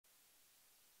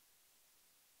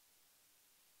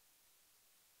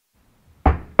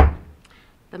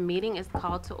The meeting is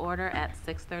called to order at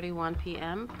 6:31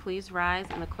 p.m. Please rise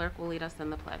and the clerk will lead us in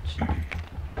the pledge. I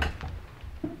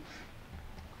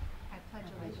pledge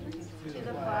allegiance to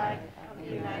the flag of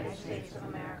the United States of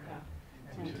America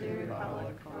and to the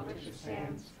republic for which it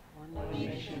stands, one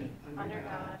nation, under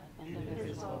God,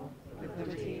 indivisible, with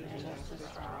liberty and justice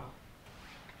for all.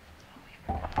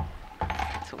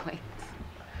 To wait.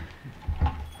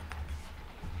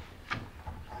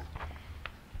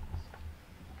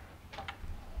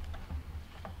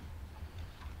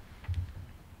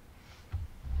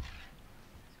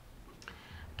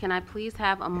 Can I please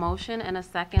have a motion and a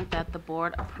second that the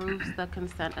board approves the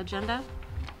consent agenda?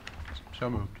 So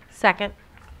moved. Second.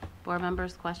 Board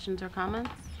members, questions or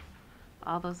comments?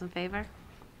 All those in favor?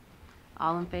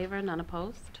 All in favor, none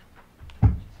opposed?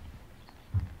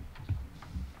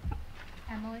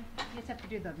 Emily, you just have to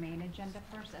do the main agenda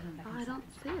first and then the consent. I don't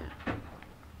see it.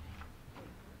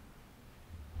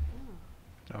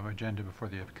 Oh, agenda before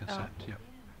the consent, yep.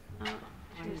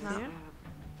 She's not.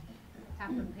 Top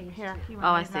of page Here, 2. you Oh,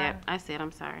 I want see it. I see it.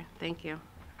 I'm sorry. Thank you.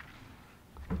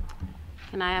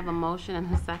 Can I have a motion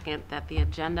and a second that the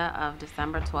agenda of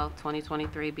December 12th,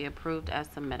 2023 be approved as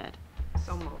submitted?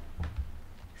 So moved.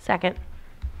 Second.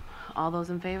 All those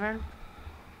in favor?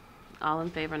 All in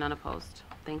favor, none opposed.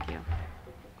 Thank you.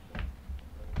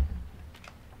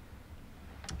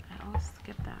 I always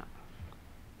skip that.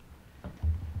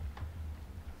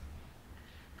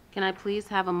 Can I please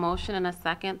have a motion and a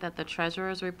second that the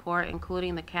treasurer's report,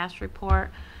 including the cash report,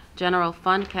 general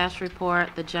fund cash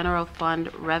report, the general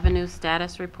fund revenue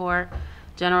status report,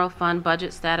 general fund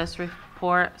budget status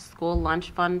report, school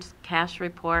lunch fund cash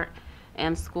report,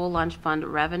 and school lunch fund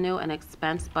revenue and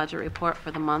expense budget report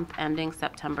for the month ending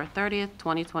September 30th,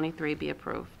 2023 be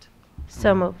approved?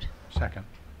 So moved. Second.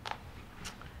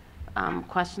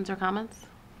 Questions or comments?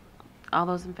 All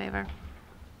those in favor?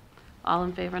 All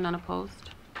in favor, none opposed?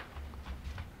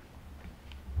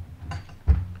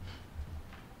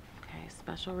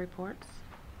 Special reports.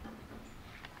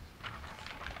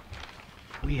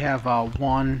 We have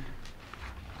one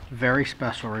very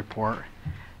special report.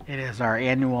 It is our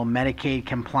annual Medicaid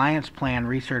compliance plan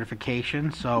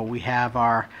recertification. So we have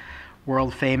our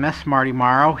world famous Marty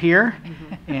Mauro here,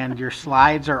 and your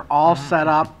slides are all set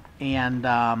up, and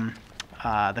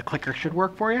the clicker should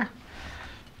work for you.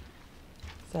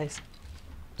 So I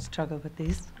struggle with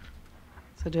these.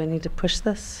 So do I need to push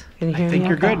this? Can you hear me? I think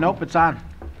you're okay? good. Nope, it's on.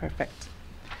 Perfect.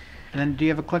 And then do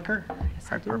you have a clicker? Yes,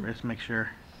 I All right, do. perfect. Just make sure.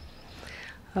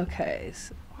 Okay.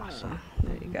 So,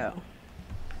 there you go.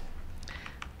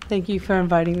 Thank you for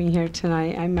inviting me here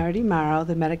tonight. I'm Marty Mauro,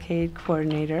 the Medicaid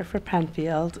coordinator for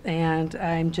Penfield, and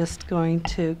I'm just going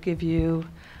to give you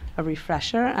a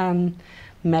refresher on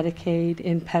Medicaid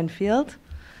in Penfield.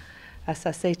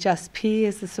 SSHSP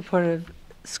is the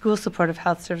school supportive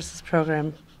health services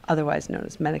program, otherwise known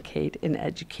as Medicaid in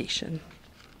education.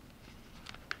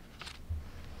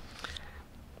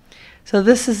 So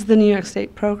this is the New York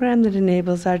State program that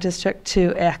enables our district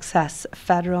to access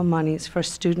federal monies for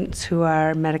students who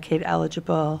are Medicaid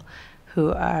eligible,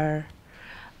 who are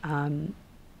have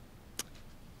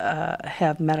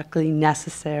medically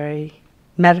necessary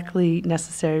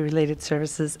related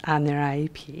services on their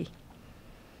IEP.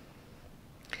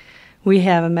 We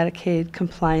have a Medicaid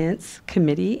compliance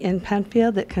committee in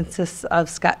Penfield that consists of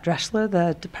Scott Dressler,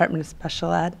 the Department of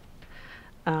Special Ed,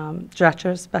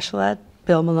 Director of Special Ed,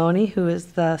 Bill Maloney, who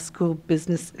is the school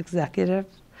business executive,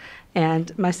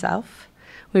 and myself.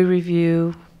 We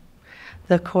review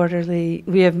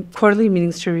we have quarterly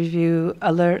meetings to review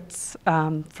alerts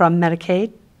from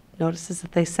Medicaid, notices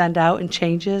that they send out and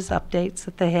changes, updates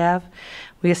that they have.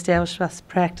 We establish best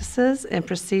practices and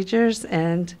procedures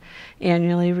and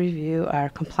annually review our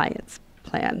compliance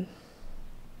plan.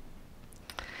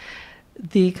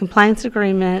 The compliance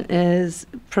agreement is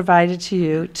provided to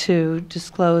you to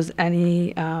disclose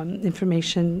any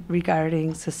information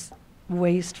regarding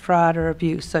waste, fraud, or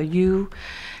abuse. So you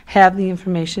have the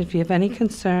information. If you have any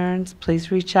concerns,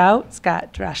 please reach out.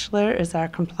 Scott Dressler is our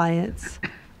compliance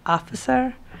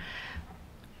officer.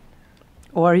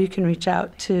 Or you can reach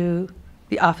out to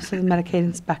the Office of the Medicaid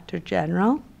Inspector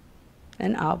General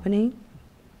in Albany.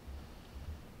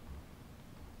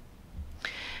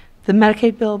 The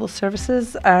Medicaid billable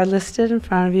services are listed in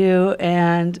front of you,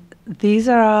 and these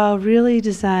are all really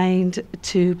designed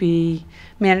to be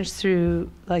managed through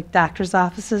like doctor's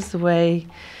offices, the way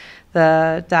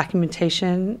the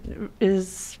documentation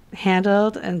is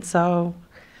handled. And so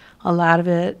a lot of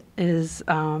it is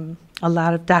a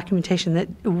lot of documentation that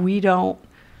we don't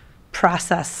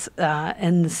process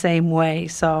in the same way.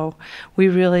 So we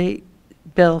really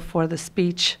bill for the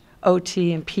speech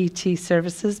OT and PT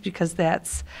services because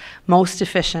that's most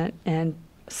efficient in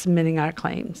submitting our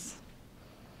claims.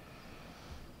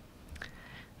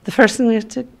 The first thing we have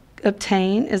to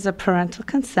obtain is a parental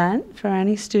consent for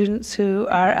any students who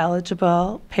are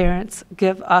eligible. Parents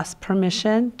give us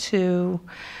permission to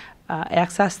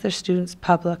access their students'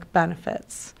 public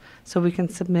benefits. So we can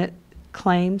submit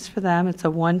claims for them. It's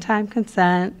a one-time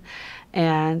consent,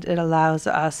 and it allows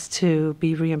us to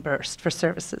be reimbursed for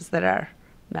services that are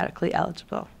medically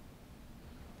eligible.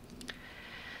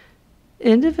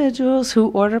 Individuals who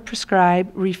order,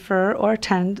 prescribe, refer, or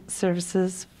attend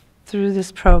services through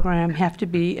this program have to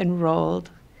be enrolled.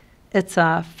 It's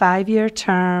a 5-year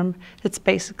term. It's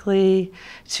basically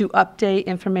to update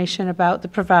information about the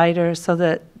provider so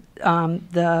that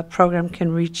the program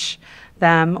can reach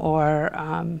them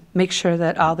or make sure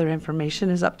that all their information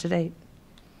is up to date.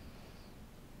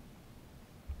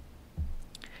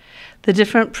 The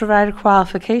different provider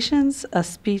qualifications, a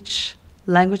speech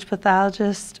language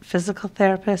pathologist, physical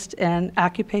therapist, and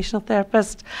occupational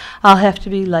therapist all have to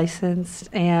be licensed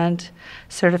and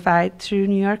certified through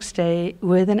New York State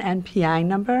with an NPI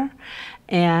number.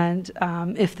 And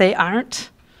if they aren't,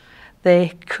 they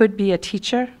could be a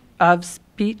teacher of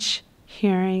speech,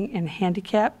 hearing, and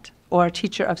handicapped, or a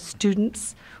teacher of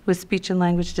students with speech and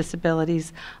language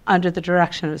disabilities under the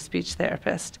direction of a speech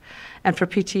therapist. And for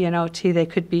PT and OT, they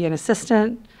could be an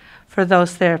assistant for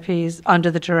those therapies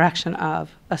under the direction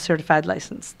of a certified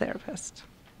licensed therapist.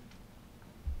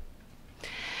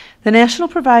 The National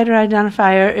Provider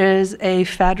Identifier is a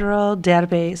federal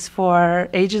database for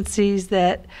agencies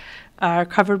that are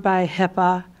covered by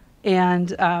HIPAA,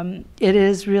 and it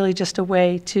is really just a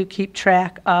way to keep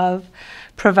track of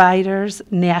providers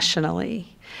nationally.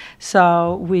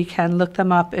 So we can look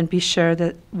them up and be sure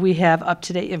that we have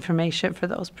up-to-date information for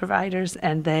those providers,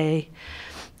 and they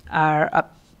are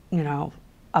up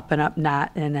and up,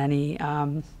 not in any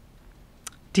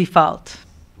default,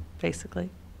 basically.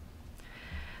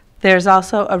 There's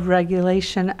also a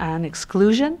regulation on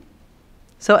exclusion.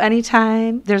 So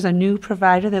anytime there's a new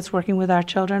provider that's working with our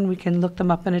children, we can look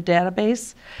them up in a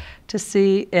database to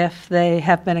see if they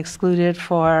have been excluded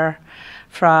for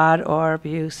fraud or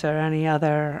abuse or any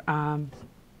other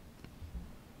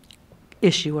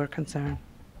issue or concern.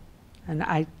 And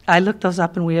I looked those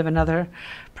up, and we have another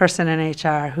person in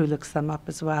HR who looks them up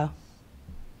as well.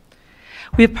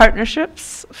 We have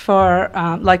partnerships for,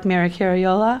 like Mary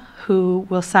Carriola, who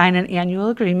will sign an annual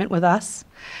agreement with us,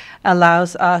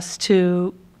 allows us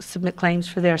to submit claims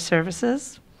for their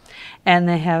services, and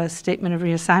they have a statement of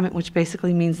reassignment, which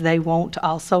basically means they won't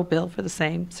also bill for the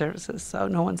same services, so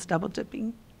no one's double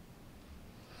dipping.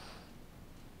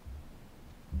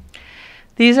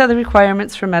 These are the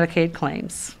requirements for Medicaid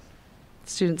claims.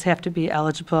 Students have to be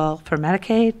eligible for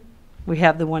Medicaid. We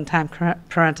have the one-time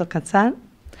parental consent.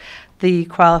 The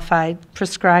qualified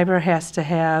prescriber has to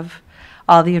have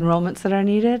all the enrollments that are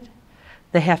needed.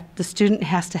 The student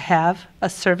has to have a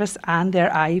service on their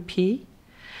IEP.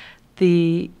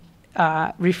 The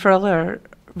referral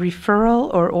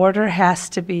or order has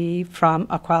to be from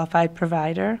a qualified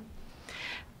provider.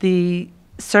 The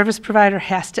service provider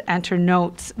has to enter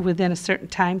notes within a certain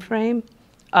time frame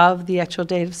of the actual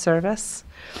date of service,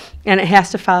 and it has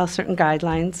to follow certain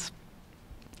guidelines.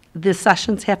 The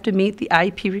sessions have to meet the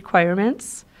IEP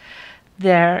requirements.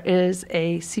 There is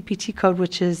a CPT code,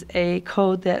 which is a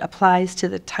code that applies to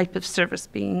the type of service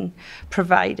being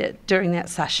provided during that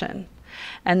session.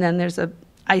 And then there's a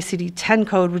ICD-10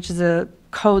 code, which is a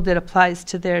code that applies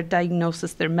to their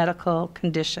diagnosis, their medical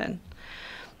condition.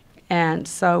 And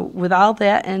so with all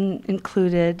that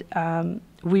included,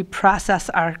 we process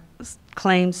our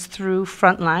claims through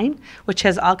Frontline, which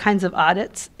has all kinds of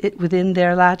audits within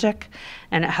their logic,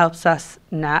 and it helps us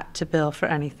not to bill for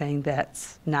anything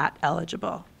that's not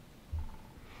eligible.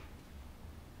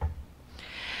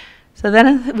 So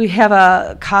then we have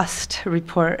a cost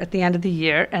report at the end of the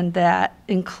year, and that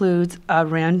includes a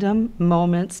random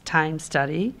moments time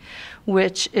study,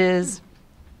 which is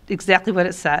exactly what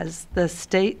it says. The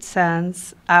state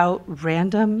sends out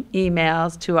random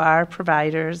emails to our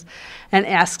providers and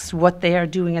asks what they are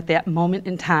doing at that moment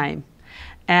in time.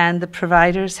 And the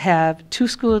providers have 2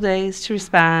 school days to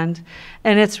respond,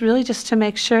 and it's really just to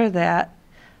make sure that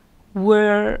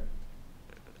we're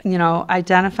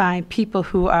identifying people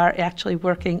who are actually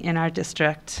working in our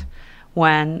district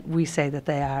when we say that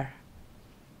they are.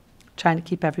 Trying to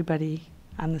keep everybody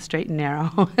on the straight and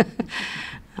narrow.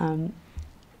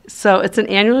 So it's an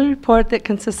annual report that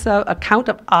consists of a count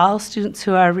of all students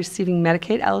who are receiving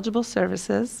Medicaid-eligible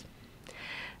services.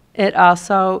 It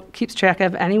also keeps track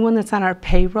of anyone that's on our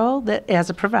payroll that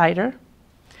as a provider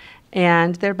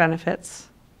and their benefits.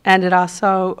 And it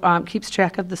also keeps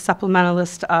track of the supplemental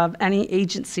list of any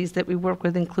agencies that we work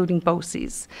with, including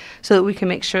BOCES, so that we can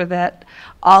make sure that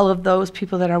all of those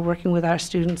people that are working with our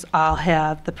students all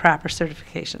have the proper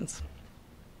certifications.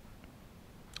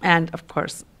 And, of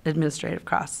course, administrative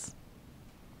costs.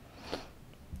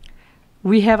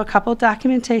 We have a couple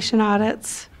documentation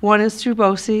audits. One is through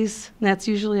BOCES, and that's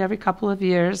usually every couple of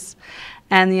years.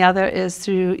 And the other is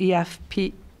through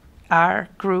EFPR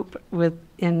group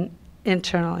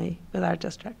internally with our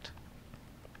district.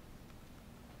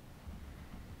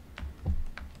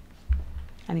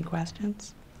 Any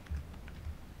questions?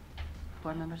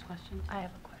 Board members' questions? I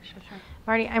have a question.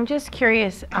 Marty, I'm just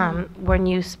curious, when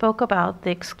you spoke about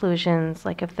the exclusions,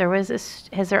 like if there was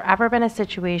has there ever been a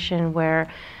situation where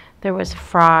there was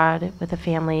fraud with a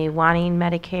family wanting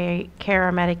Medicaid, care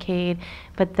or Medicaid,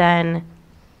 but then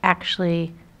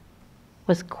actually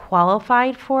was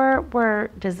qualified for, where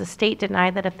does the state deny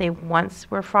that if they once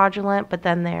were fraudulent, but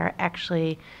then they're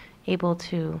actually able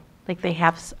to, like they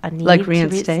have a need Like to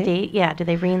reinstate? Yeah, do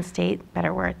they reinstate?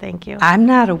 Better word, thank you. I'm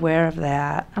not aware of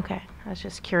that. Okay, I was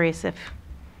just curious if,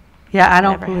 Yeah, I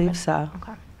don't Never believe happened. so.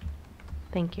 okay,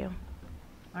 thank you.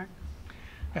 Mark?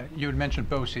 You had mentioned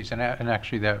BOCES, and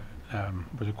actually that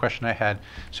was a question I had.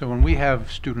 So when we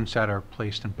have students that are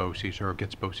placed in BOCES or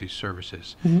gets BOCES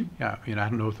services, I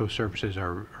don't know if those services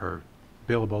are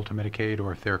billable to Medicaid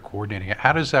or if they're coordinating it.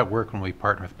 How does that work when we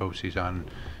partner with BOCES on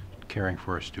caring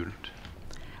for a student?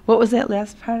 What was that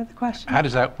last part of the question? How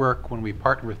does that work when we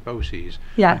partner with BOCES on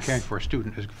Yes. caring for a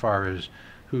student, as far as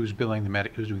who's billing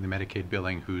who's doing the Medicaid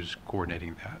billing, who's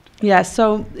coordinating that? Yeah,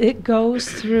 so it goes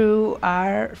through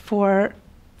for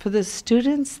the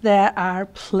students that are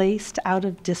placed out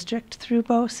of district through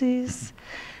BOCES,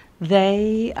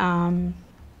 they,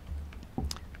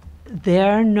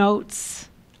 their notes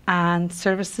on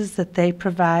services that they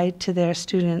provide to their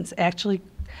students actually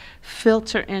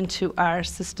filter into our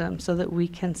system so that we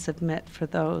can submit for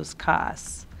those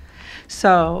costs.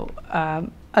 So,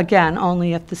 again,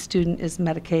 only if the student is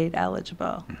Medicaid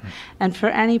eligible. And for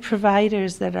any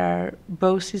providers that are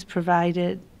BOCES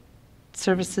provided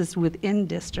services within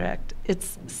district,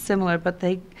 it's similar, but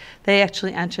they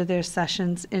actually enter their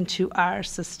sessions into our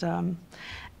system,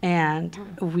 and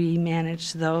we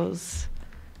manage those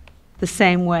the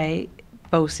same way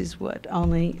BOCES would,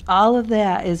 only all of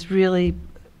that is really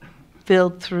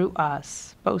billed through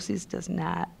us. BOCES does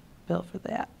not bill for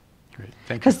that, Great,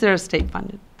 thank you. because they're state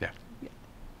funded. Yeah,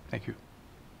 thank you.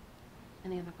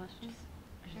 Any other questions?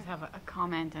 I just have a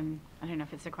comment, and I don't know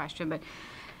if it's a question, but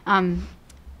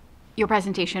your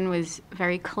presentation was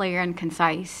very clear and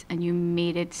concise, and you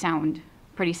made it sound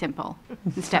pretty simple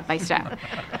and step by step.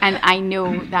 And I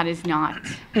know that is not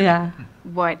Yeah.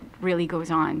 what really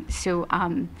goes on. So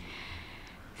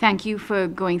thank you for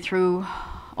going through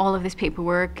all of this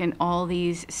paperwork and all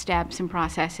these steps and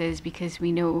processes, because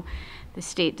we know the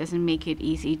state doesn't make it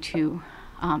easy to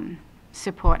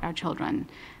support our children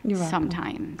You're welcome.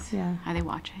 sometimes. Yeah. Are they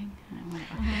watching?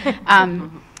 Whatever.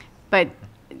 But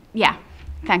yeah,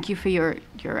 thank you for your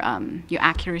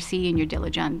accuracy and your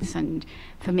diligence, and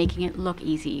for making it look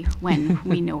easy when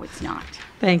we know it's not.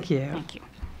 Thank you. Thank you.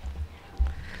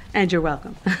 And you're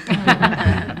welcome.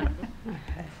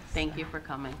 Thank you for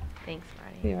coming. Thanks,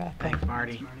 Marty. You're welcome. Thanks,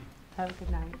 Marty. Have a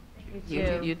good night.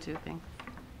 You too, thanks.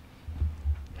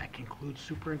 That concludes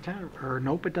superintendent, or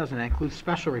nope, it doesn't. That includes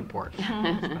special reports. Special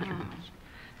reports.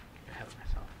 Ahead of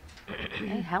myself.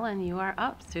 Hey, Helen, you are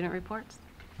up. Student reports,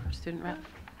 or student rep.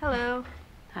 Hello.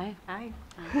 Hi. Hi.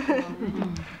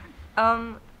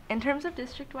 In terms of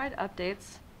district-wide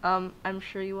updates, I'm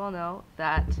sure you all know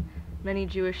that many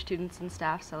Jewish students and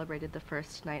staff celebrated the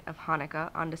first night of Hanukkah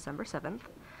on December 7th.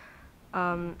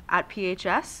 At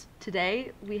PHS,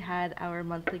 today we had our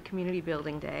monthly community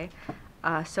building day.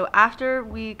 So after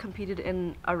we competed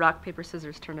in a rock, paper,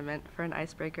 scissors tournament for an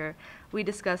icebreaker, we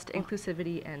discussed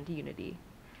inclusivity and unity.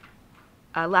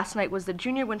 Last night was the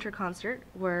junior winter concert,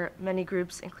 where many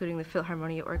groups, including the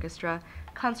Philharmonia Orchestra,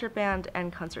 concert band,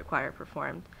 and concert choir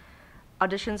performed.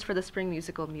 Auditions for the spring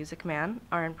musical Music Man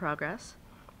are in progress,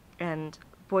 and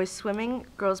boys swimming,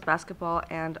 girls basketball,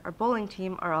 and our bowling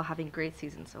team are all having great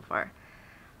seasons so far.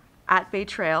 At Bay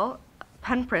Trail,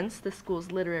 Pen Prince, the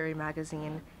school's literary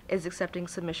magazine, is accepting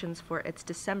submissions for its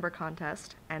December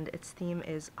contest, and its theme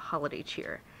is Holiday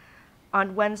Cheer.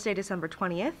 On Wednesday, December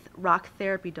 20th, Rock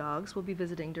Therapy Dogs will be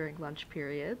visiting during lunch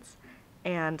periods.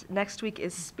 And next week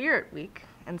is Spirit Week,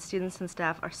 and students and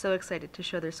staff are so excited to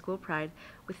show their school pride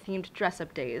with themed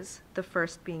dress-up days, the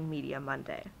first being Media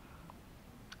Monday.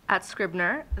 At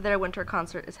Scribner, their winter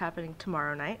concert is happening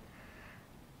tomorrow night.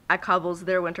 At Cobble's,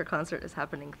 their winter concert is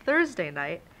happening Thursday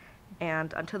night.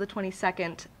 And until the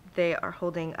 22nd, they are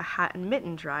holding a hat and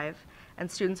mitten drive, and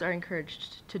students are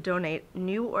encouraged to donate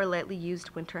new or lightly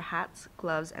used winter hats,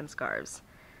 gloves, and scarves.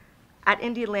 At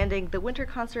Indian Landing, the winter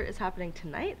concert is happening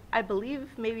tonight, I believe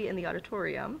maybe in the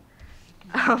auditorium.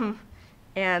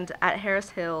 And at Harris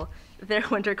Hill, their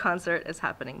winter concert is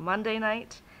happening Monday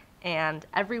night, and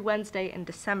every Wednesday in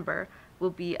December will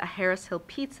be a Harris Hill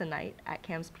pizza night at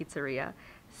Cam's Pizzeria.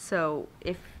 So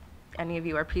if any of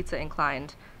you are pizza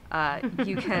inclined,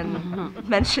 you can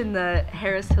mention the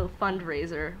Harris Hill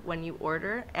fundraiser when you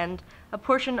order, and a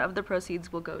portion of the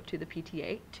proceeds will go to the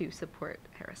PTA to support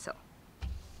Harris Hill.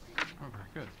 Oh, very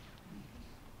good.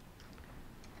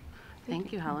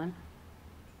 Thank you, Helen.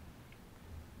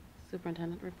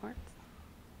 Superintendent reports.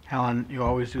 Helen, you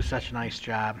always do such a nice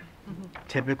job.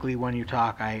 Typically, when you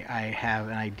talk, I have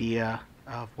an idea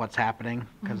of what's happening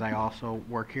because I also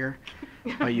work here.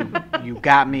 But you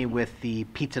got me with the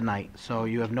pizza night, so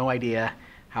you have no idea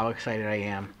how excited I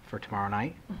am for tomorrow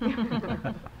night.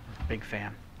 Big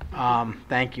fan.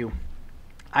 Thank you.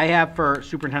 I have for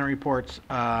superintendent reports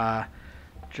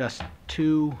just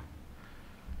two.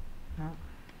 Hang on.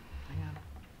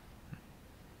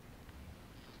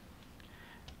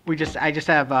 I just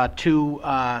have two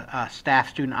staff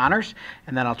student honors,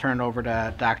 and then I'll turn it over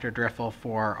to Dr. Driffill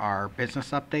for our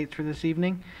business updates for this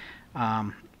evening.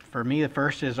 For me, the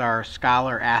first is our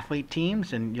scholar athlete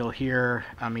teams, and you'll hear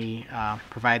me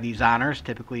provide these honors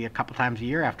typically a couple times a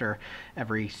year after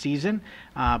every season.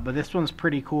 But this one's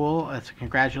pretty cool. It's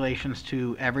congratulations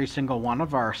to every single one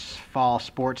of our fall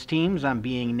sports teams on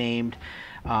being named.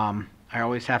 I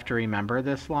always have to remember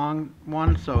this long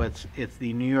one, so it's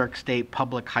the New York State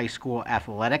Public High School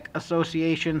Athletic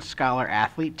Association Scholar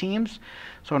Athlete Teams.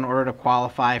 So in order to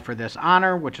qualify for this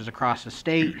honor, which is across the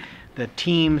state, the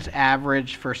team's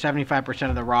average for 75%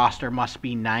 of the roster must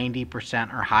be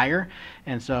 90% or higher.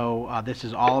 And so this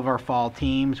is all of our fall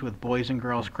teams with boys and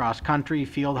girls cross country,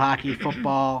 field hockey,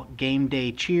 football, game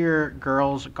day cheer,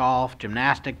 girls golf,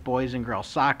 gymnastic, boys and girls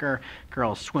soccer,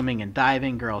 girls swimming and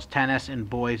diving, girls tennis, and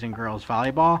boys and girls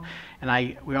volleyball.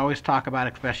 And we always talk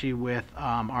about, especially with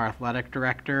our athletic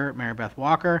director, Mary Beth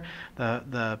Walker,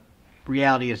 the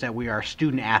reality is that we are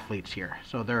student athletes here.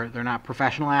 So they're not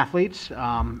professional athletes,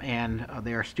 and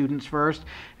they are students first.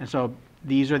 And so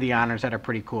these are the honors that are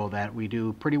pretty cool, that we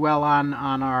do pretty well on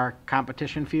our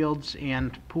competition fields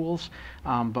and pools,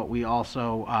 but we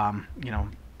also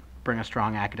bring a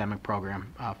strong academic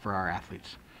program for our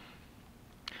athletes.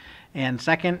 And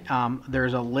second,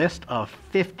 there's a list of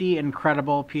 50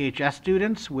 incredible PHS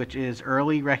students, which is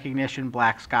Early Recognition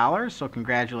Black Scholars. So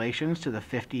congratulations to the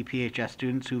 50 PHS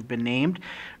students who've been named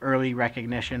Early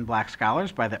Recognition Black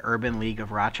Scholars by the Urban League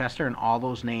of Rochester, and all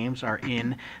those names are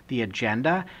in the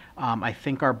agenda. I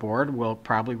think our board will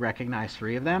probably recognize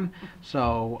 3 of them.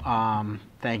 So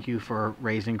thank you for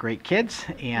raising great kids,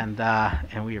 and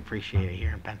we appreciate it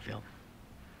here in Penfield.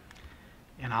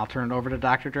 And I'll turn it over to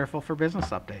Dr. Driffill for business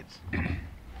updates. All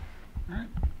right.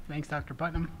 Thanks, Dr.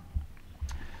 Putnam.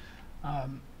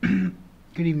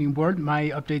 Good evening, board. My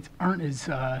updates aren't as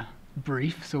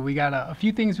brief, so we got a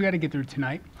few things we got to get through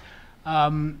tonight.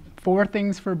 4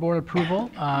 things for board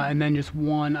approval, and then just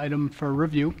 1 item for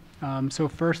review. So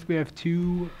first, we have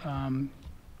 2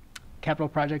 capital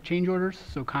project change orders,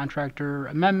 so contractor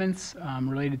amendments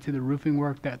related to the roofing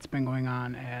work that's been going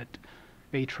on at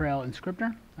Bay Trail and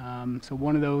Scribner. So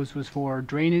one of those was for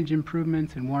drainage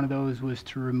improvements, and one of those was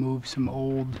to remove some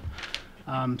old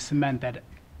cement that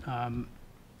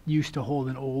used to hold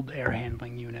an old air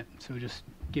handling unit. So just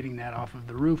getting that off of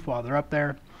the roof while they're up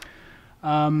there.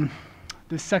 The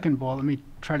second bullet, let me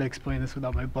try to explain this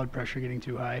without my blood pressure getting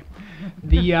too high.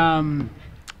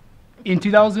 In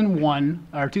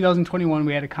 2021,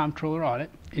 we had a comptroller audit.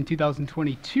 In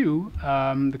 2022,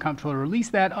 the comptroller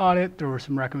released that audit. There were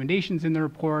some recommendations in the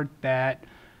report that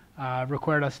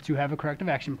required us to have a corrective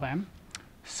action plan.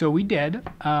 So we did.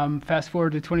 Fast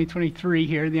forward to 2023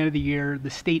 here, at the end of the year,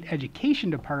 the state education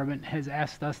department has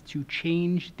asked us to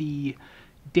change the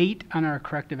date on our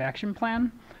corrective action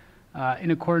plan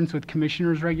in accordance with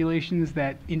commissioner's regulations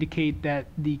that indicate that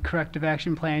the corrective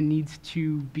action plan needs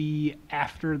to be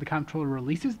after the comptroller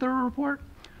releases their report,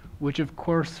 which of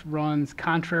course runs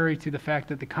contrary to the fact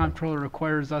that the comptroller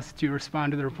requires us to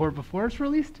respond to the report before it's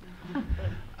released.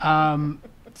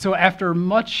 So after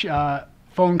much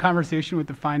phone conversation with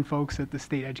the fine folks at the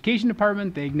state education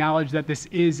department, they acknowledge that this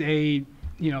is a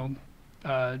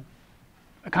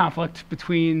conflict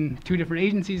between 2 different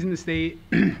agencies in the state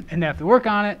and they have to work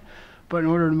on it. But in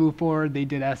order to move forward, they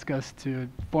did ask us to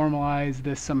formalize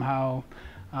this somehow.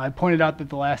 I pointed out that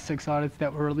the last 6 audits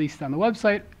that were released on the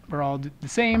website are all the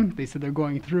same. They said they're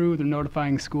going through, they're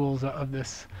notifying schools of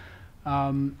this.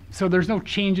 So there's no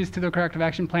changes to the corrective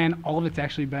action plan. All of it's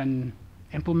actually been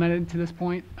implemented to this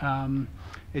point.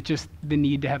 It's just the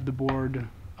need to have the board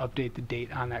update the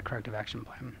date on that corrective action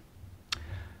plan.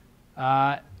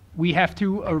 We have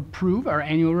to approve our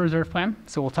annual reserve plan,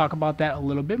 so we'll talk about that a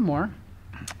little bit more.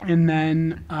 And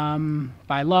then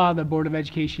by law, the Board of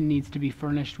Education needs to be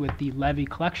furnished with the levy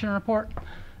collection report.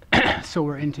 So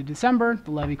we're into December,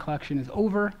 the levy collection is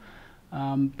over.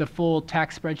 The full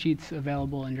tax spreadsheet's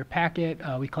available in your packet.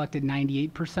 We collected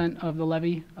 98% of the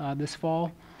levy this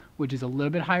fall, which is a little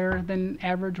bit higher than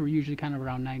average. We're usually kind of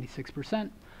around 96%,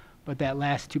 but that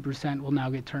last 2% will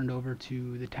now get turned over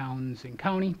to the towns and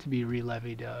county to be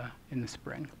re-levied in the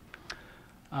spring.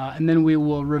 And then we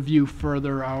will review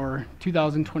further our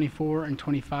 2024 and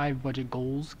 25 budget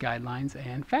goals, guidelines,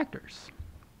 and factors.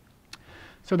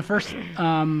 So the first thing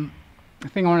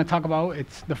I want to talk about,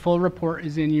 it's the full report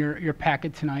is in your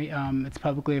packet tonight. It's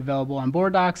publicly available on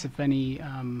board docs if any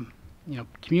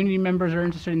community members are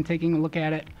interested in taking a look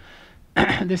at it.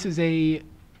 This is a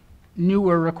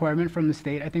newer requirement from the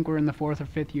state. I think we're in the 4th or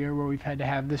 5th year where we've had to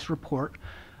have this report.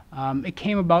 It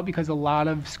came about because a lot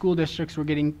of school districts were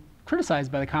getting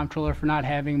criticized by the comptroller for not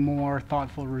having more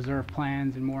thoughtful reserve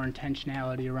plans and more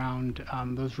intentionality around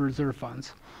those reserve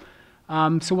funds.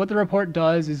 So what the report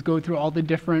does is go through all the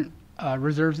different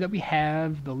reserves that we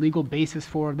have, the legal basis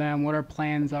for them, what our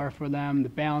plans are for them, the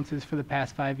balances for the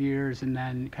past 5 years, and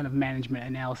then kind of management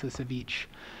analysis of each.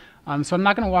 So I'm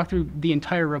not going to walk through the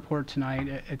entire report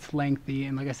tonight. It's lengthy,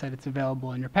 and like I said, it's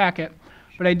available in your packet.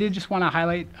 But I did just want to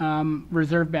highlight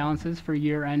reserve balances for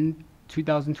year-end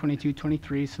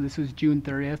 2022-23. So this was June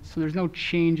 30th. So there's no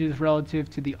changes relative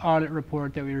to the audit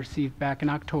report that we received back in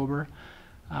October.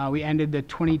 We ended the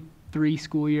 23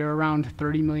 school year around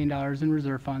 $30 million in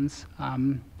reserve funds.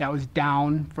 That was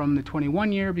down from the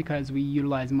 21 year because we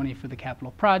utilized money for the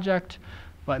capital project.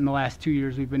 But in the last 2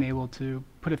 years, we've been able to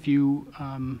put a few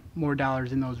more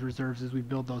dollars in those reserves as we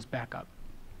build those back up.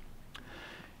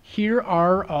 Here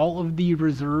are all of the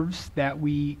reserves that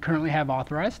we currently have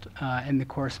authorized and the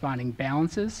corresponding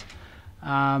balances.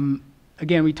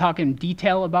 Again, we talk in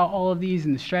detail about all of these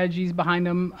and the strategies behind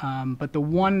them, but the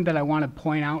one that I want to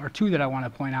point out, or two that I want to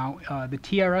point out, the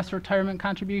TRS retirement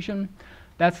contribution,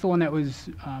 that's the one that was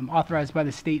authorized by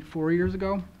the state 4 years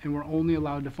ago, and we're only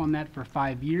allowed to fund that for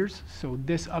 5 years. So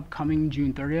this upcoming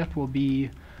June 30th will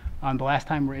be the last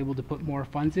time we're able to put more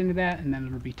funds into that, and then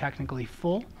it'll be technically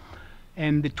full.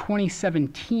 And the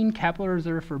 2017 capital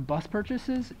reserve for bus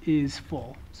purchases is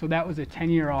full. So that was a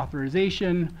 10-year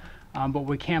authorization, but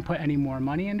we can't put any more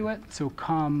money into it. So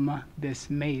come this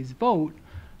May's vote,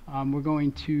 we're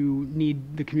going to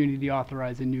need the community to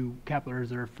authorize a new capital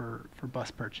reserve for bus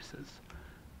purchases.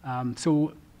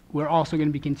 So we're also going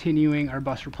to be continuing our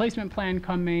bus replacement plan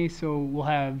come May. So we'll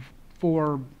have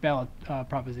 4 ballot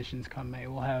propositions come May.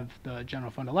 We'll have the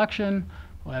general fund election,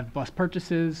 we'll have bus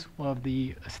purchases, we'll have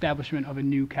the establishment of a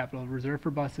new capital reserve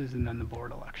for buses, and then the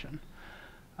board election.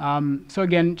 So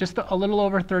again, just a little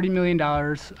over $30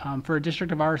 million. For a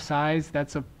district of our size,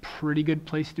 that's a pretty good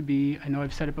place to be. I know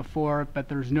I've said it before, but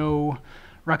there's no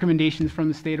recommendations from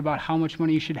the state about how much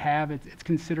money you should have. It's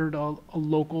considered a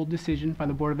local decision by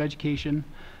the Board of Education.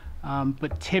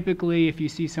 But typically, if you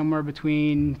see somewhere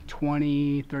between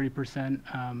 20,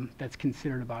 30%, that's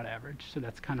considered about average. So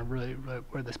that's kind of really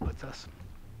where this puts us.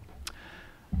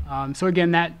 So again,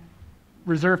 that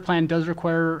reserve plan does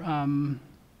require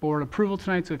board approval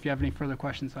tonight. So if you have any further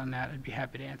questions on that, I'd be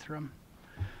happy to answer them.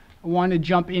 I want to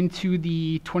jump into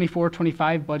the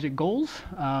 24-25 budget goals.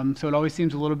 So it always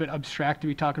seems a little bit abstract to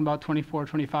be talking about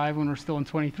 24-25 when we're still in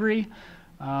 23.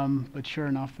 But sure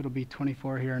enough, it'll be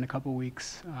 24 here in a couple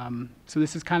weeks. So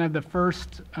this is kind of the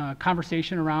first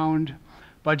conversation around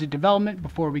budget development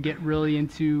before we get really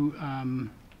into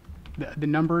the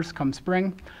numbers come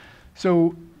spring.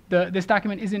 So this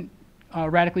document isn't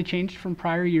radically changed from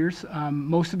prior years.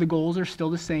 Most of the goals are still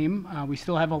the same. We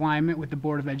still have alignment with the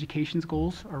Board of Education's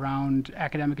goals around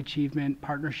academic achievement,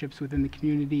 partnerships within the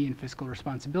community, and fiscal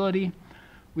responsibility.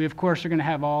 We, of course, are going to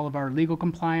have all of our legal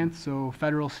compliance, so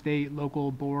federal, state,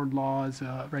 local board laws,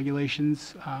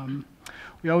 regulations.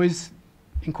 We always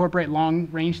incorporate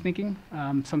long-range thinking.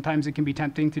 Sometimes it can be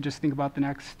tempting to just think about the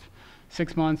next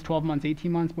 6 months, 12 months,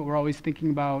 18 months, but we're always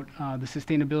thinking about the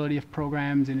sustainability of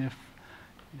programs, and if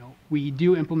we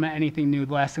do implement anything new,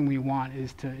 the last thing we want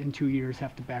is to, in 2 years,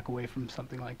 have to back away from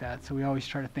something like that. So we always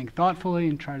try to think thoughtfully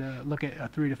and try to look at a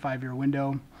 3 to 5 year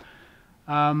window.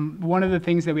 One of the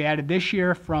things that we added this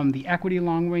year from the equity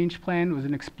long-range plan was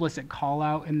an explicit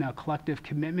call-out in the collective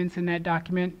commitments in that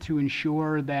document to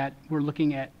ensure that we're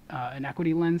looking at an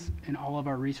equity lens in all of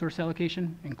our resource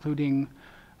allocation, including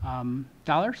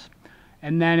dollars.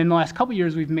 And then in the last couple of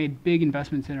years, we've made big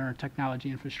investments in our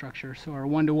technology infrastructure. So our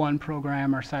one-to-one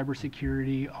program, our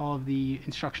cybersecurity, all of the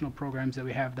instructional programs that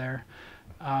we have there,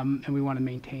 and we want to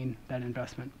maintain that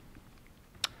investment.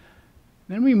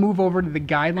 Then we move over to the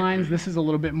guidelines. This is a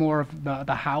little bit more of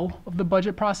the how of the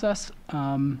budget process.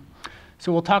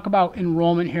 So we'll talk about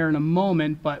enrollment here in a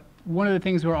moment, but one of the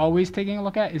things we're always taking a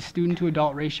look at is student to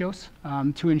adult ratios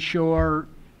to ensure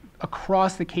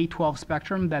across the K-12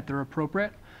 spectrum that they're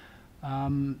appropriate.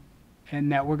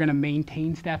 And that we're going to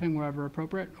maintain staffing wherever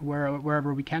appropriate,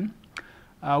 wherever we can.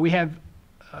 We have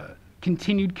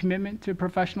continued commitment to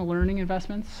professional learning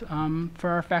investments for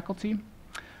our faculty.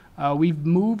 We've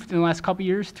moved in the last couple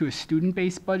years to a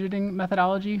student-based budgeting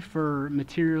methodology for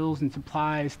materials and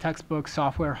supplies, textbooks,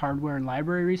 software, hardware, and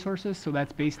library resources. So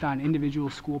that's based on individual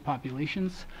school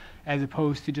populations, as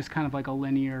opposed to just kind of like a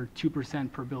linear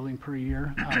 2% per building per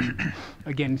year.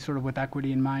 Again, sort of with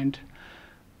equity in mind.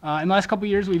 In the last couple of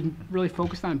years, we've really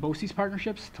focused on BOCES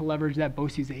partnerships to leverage that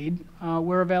BOCES aid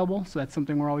where available. So that's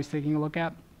something we're always taking a look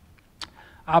at.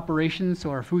 Operations, so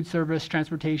our food service,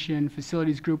 transportation,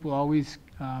 facilities group will always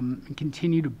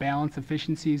continue to balance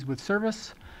efficiencies with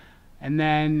service. And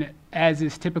then, as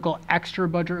is typical, extra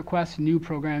budget requests, new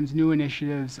programs, new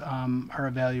initiatives are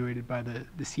evaluated by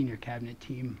the senior cabinet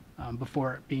team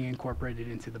before being incorporated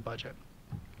into the budget.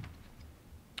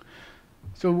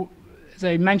 So, as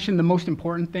I mentioned, the most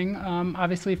important thing,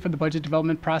 obviously, for the budget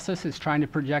development process is trying to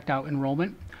project out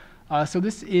enrollment. So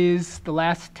this is the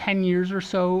last 10 years or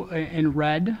so in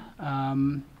red.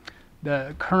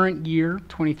 The current year,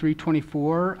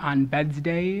 23-24, on Beds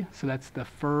Day, so that's the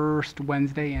first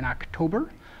Wednesday in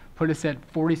October, put us at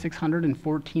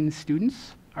 4,614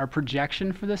 students. Our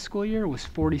projection for this school year was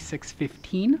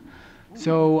 4,615.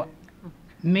 So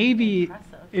maybe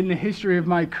in the history of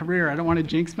my career, I don't want to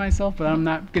jinx myself, but I'm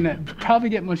not going to probably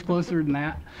get much closer than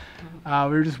that. We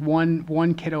were just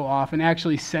one kiddo off, and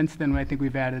actually since then, I think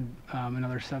we've added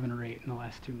another 7 or 8 in the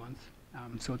last 2 months.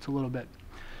 So it's a little bit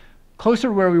closer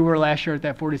to where we were last year at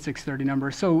that 4,630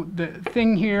 number. So the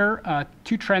thing here,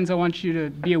 2 trends I want you to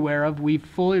be aware of. We've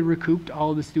fully recouped all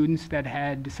of the students that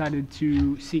had decided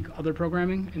to seek other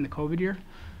programming in the COVID year.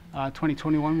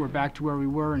 2021, we're back to where we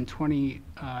were in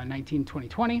 2019,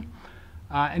 2020.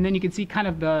 And then you can see kind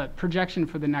of the projection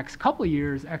for the next couple of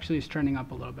years actually is trending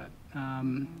up a little bit.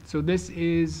 So this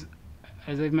is,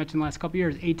 as I've mentioned the last couple of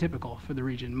years, atypical for the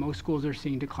region. Most schools are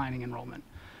seeing declining enrollment.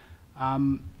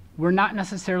 We're not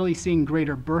necessarily seeing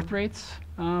greater birth rates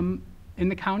in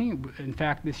the county. In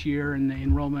fact, this year in the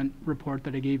enrollment report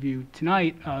that I gave you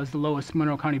tonight is the lowest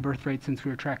Monroe County birth rate since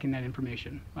we were tracking that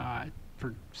information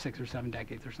for 6 or 7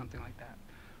 decades or something like that.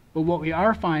 But what we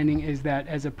are finding is that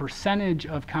as a percentage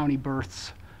of county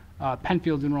births,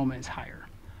 Penfield's enrollment is higher.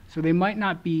 So they might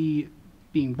not be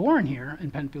being born here in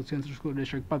Penfield Central School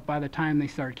District, but by the time they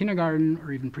start kindergarten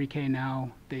or even pre-K now,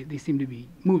 they seem to be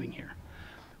moving here.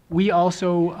 We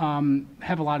also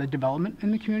have a lot of development in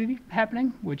the community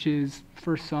happening, which is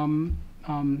for some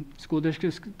school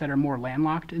districts that are more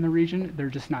landlocked in the region, they're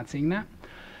just not seeing that.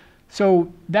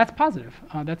 So that's positive.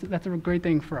 That's a great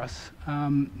thing for us.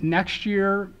 Next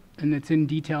year, and it's in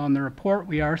detail in the report,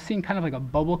 we are seeing kind of like a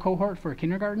bubble cohort for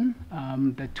kindergarten.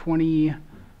 The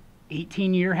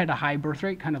 2018 year had a high birth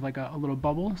rate, kind of like a little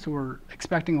bubble. So we're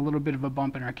expecting a little bit of a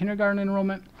bump in our kindergarten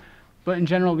enrollment. But in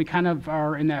general, we kind of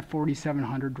are in that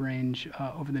 4,700 range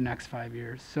over the next 5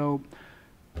 years. So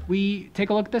we take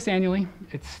a look at this annually.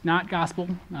 It's not gospel.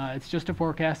 It's just a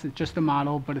forecast. It's just a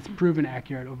model, but it's proven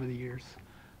accurate over the years.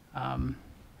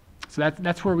 So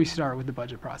that's where we start with the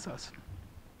budget process.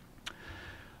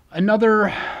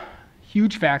 Another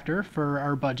huge factor for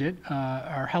our budget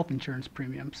are health insurance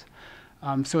premiums.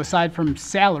 So aside from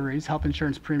salaries, health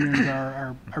insurance premiums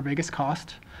are our biggest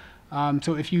cost.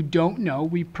 So if you don't know,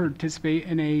 we participate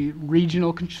in a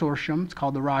regional consortium. It's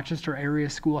called the Rochester Area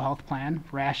School Health Plan,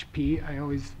 RASH-P. I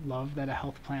always love that a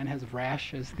health plan has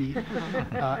RASH as the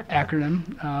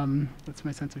acronym. That's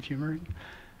my sense of humor.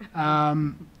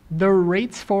 The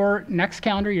rates for next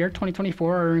calendar year,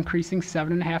 2024, are increasing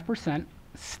 7.5%.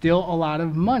 Still a lot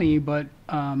of money, but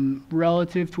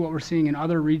relative to what we're seeing in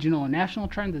other regional and national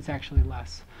trends, it's actually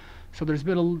less. So there's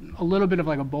been a little bit of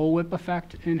like a bullwhip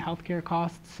effect in healthcare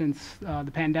costs since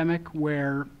the pandemic,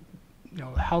 where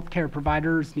healthcare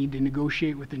providers need to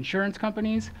negotiate with insurance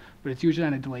companies, but it's usually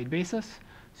on a delayed basis.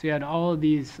 So you had all of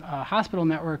these hospital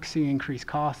networks seeing increased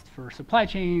costs for supply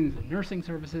chains and nursing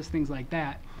services, things like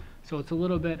that. So it's a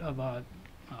little bit of a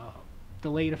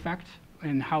delayed effect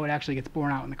in how it actually gets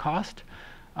borne out in the cost.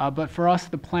 But for us,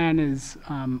 the plan is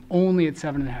only at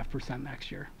 7.5%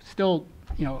 next year. Still,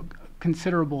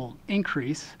 considerable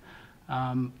increase,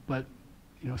 but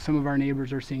some of our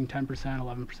neighbors are seeing 10%,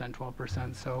 11%,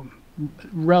 12%. So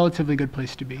relatively good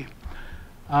place to be.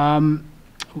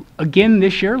 Again,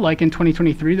 this year, like in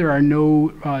 2023, there are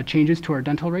no changes to our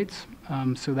dental rates.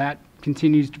 So that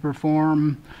continues to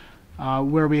perform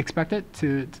where we expect it,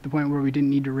 to the point where we didn't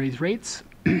need to raise rates.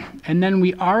 And then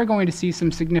we are going to see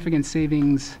some significant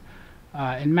savings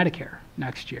in Medicare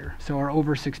next year, so our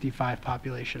over 65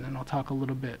 population, and I'll talk a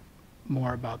little bit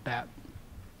more about that.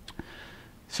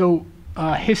 So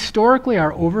historically,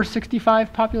 our over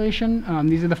 65 population,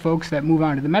 these are the folks that move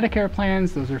on to the Medicare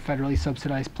plans. Those are federally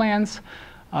subsidized plans.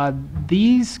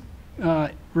 These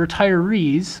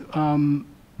retirees,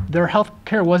 their health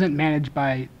care wasn't managed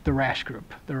by the RASH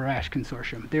group, the RASH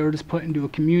consortium. They were just put into a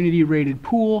community-rated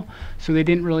pool, so they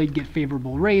didn't really get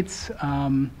favorable rates.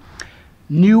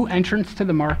 New entrants to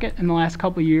the market in the last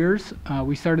couple of years,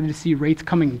 we started to see rates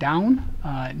coming down.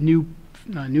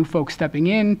 New folks stepping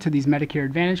in to these Medicare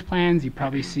Advantage plans. You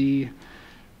probably see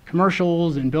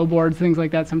commercials and billboards, things like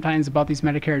that sometimes about these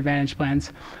Medicare Advantage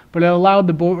plans. But it allowed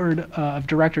the board of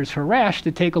directors for RASH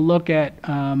to take a look at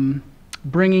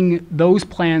bringing those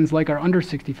plans, like our under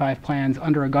 65 plans,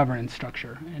 under a governance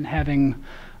structure and having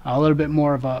a little bit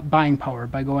more of a buying power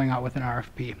by going out with an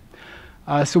RFP.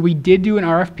 So we did do an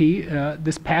RFP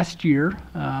this past year,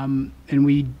 and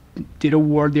we did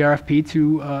award the RFP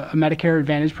to a Medicare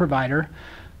Advantage provider.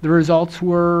 The results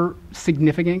were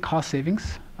significant cost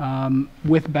savings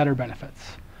with better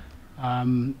benefits.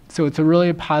 So it's really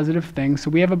a positive thing.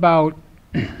 So we have about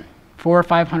 400 or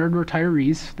 500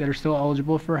 retirees that are still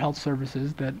eligible for health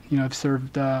services that have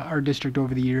served our district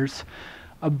over the years.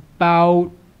 About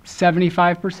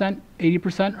 75%,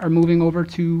 80% are moving over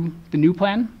to the new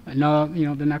plan. And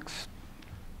the next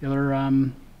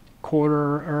other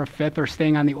quarter or a fifth are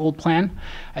staying on the old plan.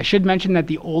 I should mention that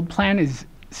the old plan is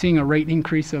seeing a rate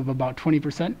increase of about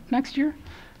 20% next year,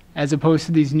 as opposed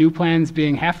to these new plans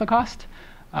being half the cost.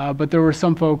 But there were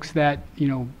some folks that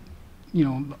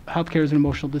healthcare is an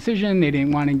emotional decision. They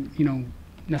didn't want to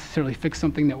necessarily fix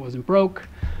something that wasn't broke.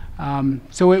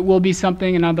 So it will be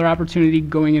another opportunity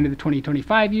going into the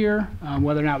 2025 year,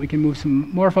 whether or not we can move some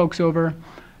more folks over.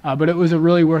 But it was a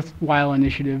really worthwhile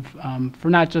initiative for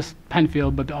not just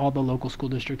Penfield, but all the local school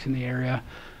districts in the area.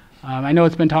 I know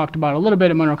it's been talked about a little bit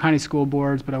at Monroe County School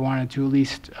Boards, but I wanted to at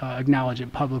least acknowledge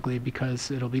it publicly because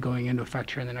it'll be going into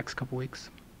effect here in the next couple weeks.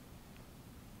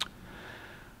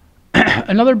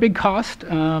 Another big cost,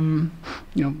 from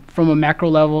a macro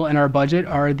level in our budget,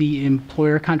 are the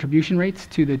employer contribution rates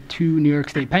to the two New York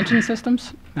State pension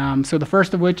systems. So the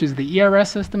first of which is the ERS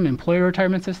system, Employer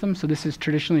Retirement System. So this is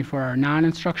traditionally for our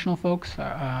non-instructional folks,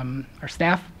 our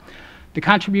staff. The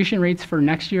contribution rates for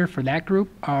next year for that group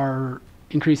are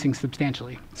increasing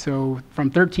substantially. So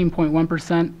from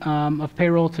 13.1% of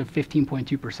payroll to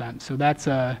 15.2%. So that's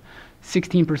a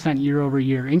 16%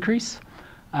 year-over-year increase.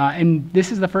 And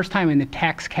this is the first time in the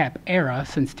tax cap era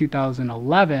since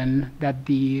 2011 that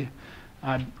the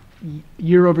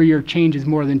year-over-year change is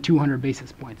more than 200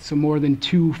 basis points, so more than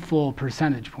 2 full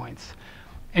percentage points.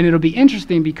 And it'll be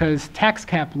interesting because tax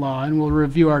cap law, and we'll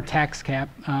review our tax cap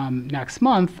next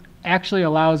month, actually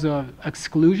allows an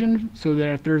exclusion so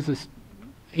that if there's this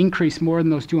increase more than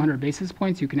those 200 basis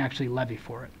points, you can actually levy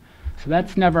for it. So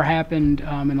that's never happened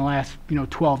in the last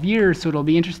 12 years, so it'll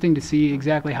be interesting to see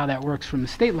exactly how that works from the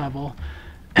state level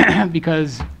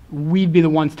because we'd be the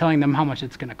ones telling them how much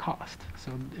it's going to cost.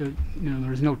 So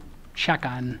there's no check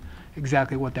on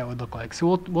exactly what that would look like.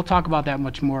 So we'll talk about that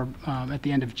much more at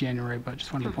the end of January, but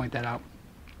just wanted to point that out.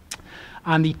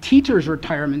 On the teachers'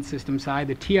 retirement system side,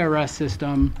 the TRS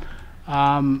system,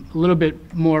 a little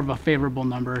bit more of a favorable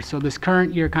number. So this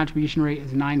current year contribution rate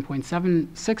is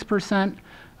 9.76%.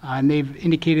 And they've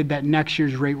indicated that next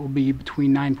year's rate will be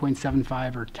between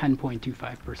 9.75 or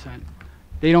 10.25%.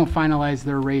 They don't finalize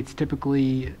their rates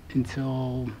typically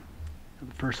until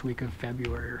the first week of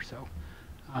February or so.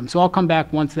 So I'll come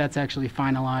back once that's actually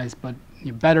finalized, but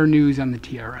better news on the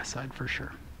TRS side for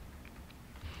sure.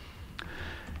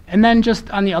 And then just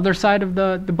on the other side of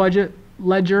the budget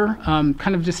ledger,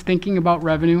 kind of just thinking about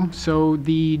revenue. So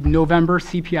the November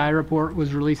CPI report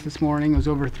was released this morning. It was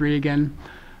over 3 again.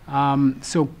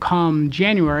 So come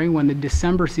January, when the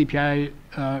December CPI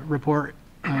report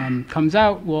comes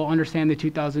out, we'll understand the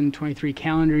 2023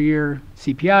 calendar year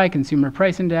CPI, Consumer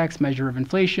Price Index, measure of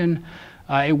inflation.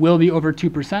 It will be over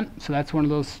 2%, so that's one of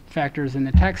those factors in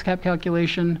the tax cap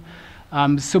calculation.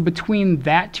 So between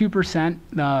that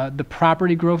 2%, the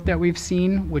property growth that we've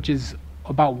seen, which is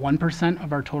about 1%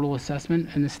 of our total assessment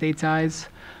in the state's eyes,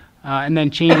 and then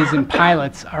changes in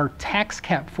pilots, our tax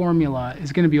cap formula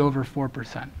is going to be over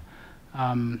 4%.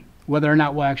 Whether or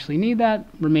not we'll actually need that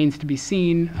remains to be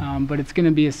seen, but it's going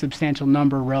to be a substantial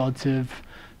number relative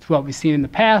to what we've seen in the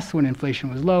past when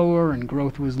inflation was lower and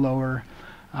growth was lower.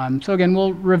 So again,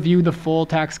 we'll review the full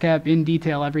tax cap in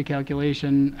detail, every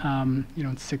calculation,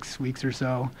 in 6 weeks or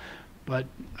so, but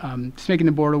just making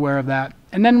the board aware of that.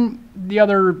 And then the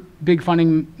other big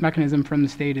funding mechanism from the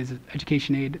state is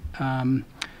education aid.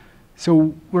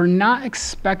 So we're not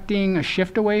expecting a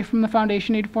shift away from the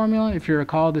foundation aid formula. If you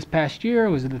recall, this past year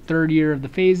was the 3rd year of the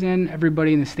phase-in.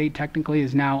 Everybody in the state technically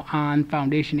is now on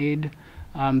foundation aid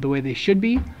the way they should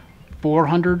be.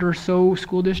 400 or so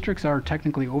school districts are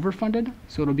technically overfunded,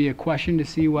 so it'll be a question to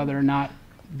see whether or not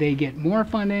they get more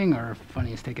funding or if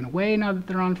funding is taken away now that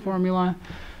they're on formula.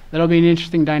 That'll be an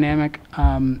interesting dynamic.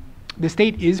 The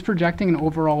state is projecting an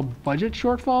overall budget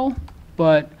shortfall,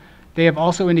 but they have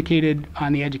also indicated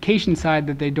on the education side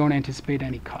that they don't anticipate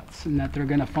any cuts and that they're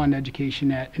going to fund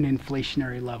education at an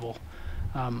inflationary level,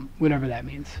 whatever that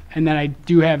means. And then I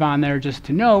do have on there just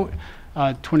to note,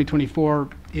 2024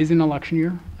 is an election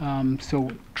year,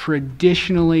 so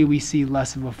traditionally we see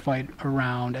less of a fight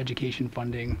around education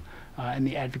funding and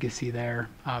the advocacy there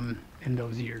in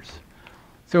those years.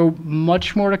 So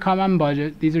much more to come on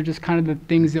budget. These are just kind of the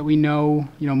things that we know,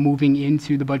 moving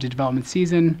into the budget development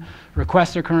season.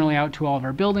 Requests are currently out to all of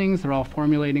our buildings. They're all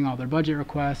formulating all their budget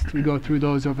requests. We go through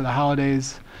those over the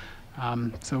holidays.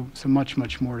 So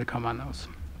much more to come on those.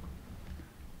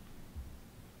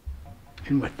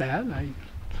 And with that, I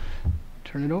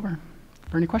turn it over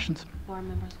for any questions. Board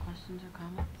members, questions or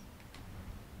comments?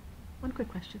 One quick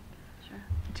question. Sure.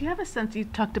 Do you have a sense, you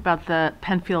talked about the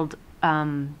Penfield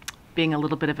being a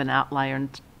little bit of an outlier in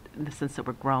the sense that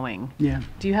we're growing. Yeah.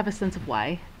 Do you have a sense of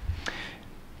why?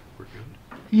 We're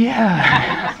good.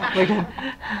 Yeah. We're good.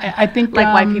 I think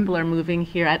Like why people are moving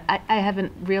here? I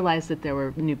haven't realized that there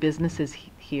were new businesses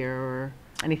here or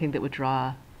anything that would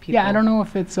draw people. Yeah, I don't know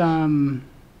if it's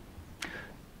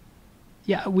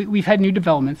yeah, we've had new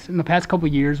developments. In the past couple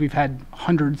of years, we've had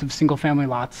hundreds of single-family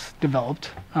lots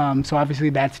developed. So obviously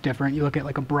that's different. You look at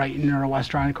like a Brighton or a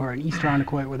West Ronicoit or an East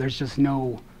Ronicoit where there's just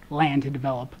no land to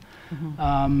develop.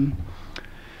 Mm-hmm.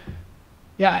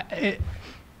 Yeah,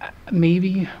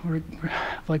 maybe,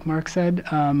 like Mark said,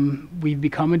 we've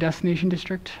become a destination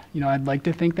district. I'd like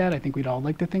to think that. I think we'd all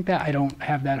like to think that. I don't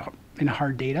have that in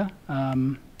hard data.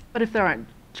 But if there aren't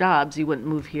jobs, you wouldn't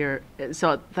move here.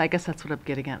 So I guess that's what I'm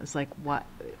getting at. Is like what?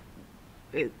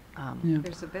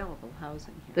 There's available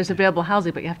housing here. There's available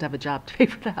housing, but you have to have a job to pay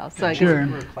for the house. So I guess, Sure.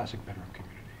 We're a classic bedroom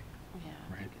community,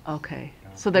 right? okay.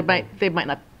 So they might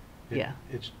not. Yeah.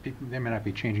 It's people, they may not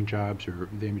be changing jobs, or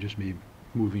they may just be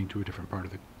moving to a different part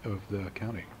of the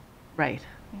county. Right.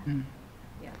 Yeah,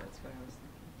 that's what I was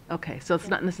thinking. Okay. So it's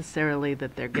not necessarily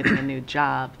that they're getting a new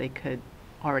job. They could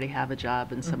already have a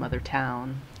job in some other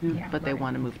town, but they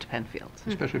want to move to Penfield.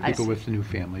 Especially I people see. with new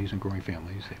families and growing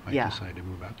families, they might Yeah. decide to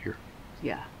move out here.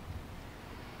 Yeah.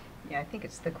 Yeah, I think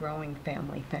it's the growing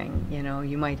family thing.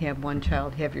 You might have one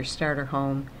child have your starter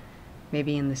home,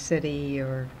 maybe in the city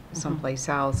or someplace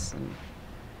else, and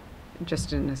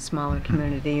just in a smaller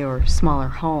community or smaller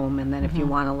home. And then if you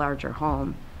want a larger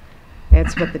home,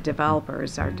 that's what the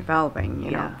developers are developing,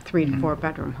 Yeah. 3 to 4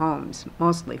 bedroom homes,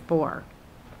 mostly 4.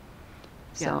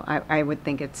 So I would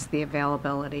think it's the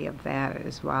availability of that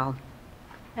as well.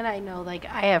 And I know,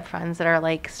 I have friends that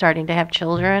are, starting to have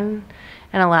children,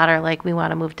 and a lot are we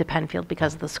want to move to Penfield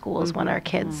because the schools want our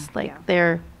kids.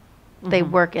 They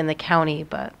work in the county,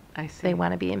 but I see. they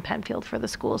want to be in Penfield for the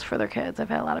schools for their kids. I've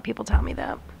had a lot of people tell me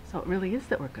that. So it really is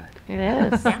that we're good. It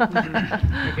is.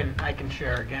 I can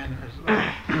share again,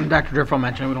 as Dr. Driffill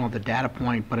mentioned, we don't have the data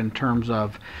point, but in terms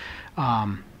of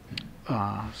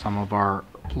some of our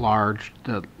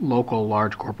the local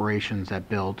large corporations that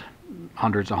build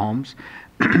hundreds of homes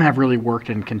have really worked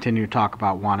and continue to talk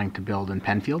about wanting to build in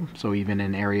Penfield. So even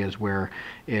in areas where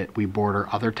we border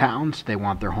other towns, they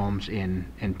want their homes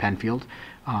in Penfield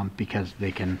because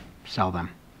they can sell them.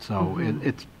 So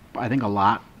it's, I think, a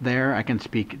lot there. I can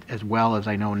speak as well as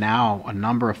I know now a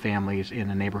number of families in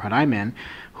the neighborhood I'm in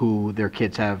who their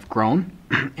kids have grown,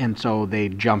 and so they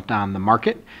jumped on the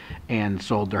market and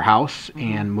sold their house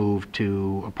and moved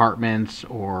to apartments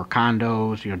or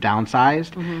condos,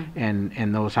 downsized,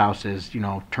 and those houses,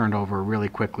 turned over really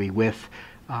quickly with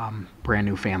brand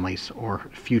new families or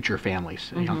future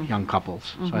families, young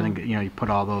couples. So I think, you put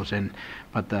all those in,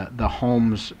 but the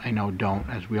homes I know don't,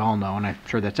 as we all know, and I'm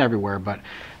sure that's everywhere, but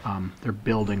they're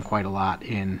building quite a lot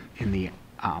in the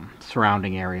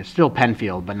surrounding areas. Still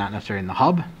Penfield, but not necessarily in the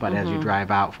hub, but as you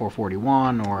drive out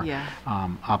 441 or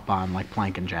up on like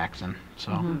Plank and Jackson.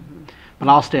 So, but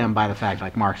I'll stand by the fact,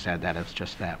 like Mark said, that it's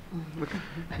just that.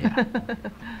 Yeah.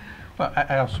 Well,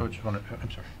 I also just want to, I'm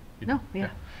sorry. No, yeah.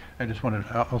 I just wanted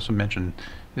to also mention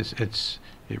this,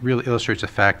 it really illustrates the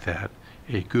fact that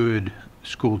a good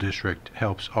school district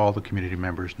helps all the community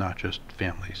members, not just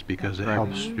families, because it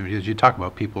helps, as you talk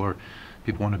about, people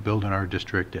want to build in our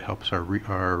district, it helps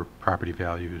our property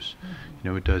values.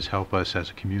 It does help us as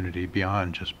a community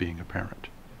beyond just being a parent.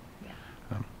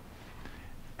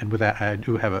 And with that, I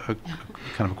do have a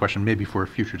kind of a question, maybe for a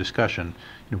future discussion.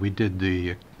 We did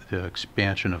the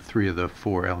expansion of 3 of the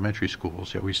 4 elementary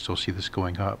schools. Yet we still see this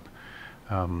going up.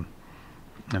 And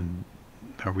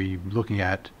are we looking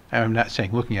at? I'm not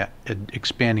saying looking at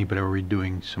expanding, but are we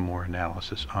doing some more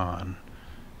analysis on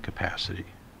capacity?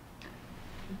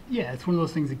 Yeah, it's one of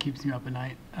those things that keeps me up at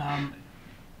night.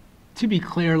 To be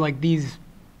clear, like these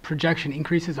projection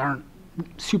increases aren't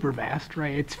super vast,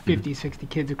 right? It's 50, 60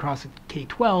 kids across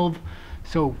K-12.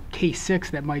 So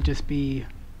K-6, that might just be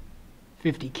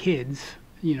 50 kids,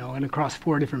 and across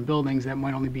 4 different buildings, that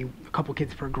might only be a couple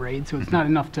kids per grade. So it's not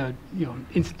enough to,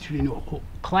 institute a new whole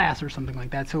class or something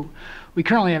like that. So we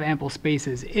currently have ample space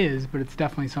as is, but it's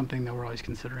definitely something that we're always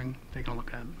considering taking a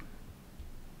look at.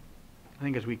 I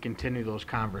think as we continue those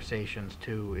conversations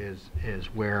too, is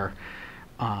where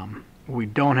we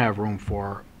don't have room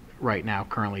for right now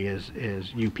currently is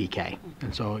UPK.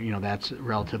 And so, that's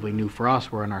relatively new for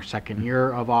us. We're in our 2nd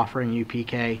year of offering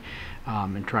UPK,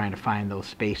 and trying to find those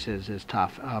spaces is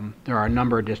tough. There are a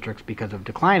number of districts, because of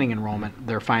declining enrollment,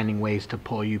 they're finding ways to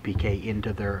pull UPK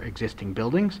into their existing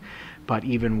buildings. But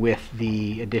even with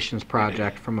the additions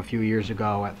project from a few years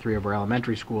ago at 3 of our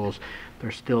elementary schools,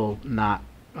 there's still not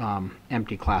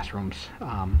empty classrooms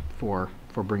for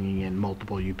bringing in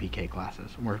multiple UPK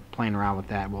classes. And we're playing around with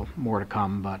that. Well, more to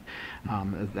come, but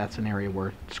that's an area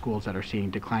where schools that are seeing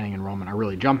declining enrollment are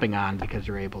really jumping on, because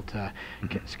they're able to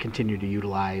continue to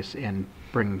utilize and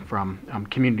bring from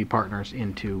community partners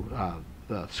into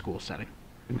the school setting.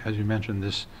 As you mentioned,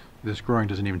 this growing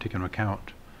doesn't even take into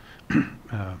account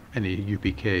any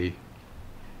UPK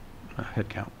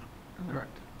headcount.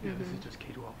 Correct. Yeah, this is just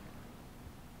K-12.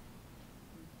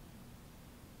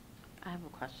 I have a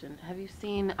question. Have you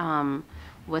seen,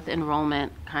 with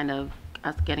enrollment, kind of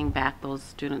us getting back those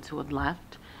students who had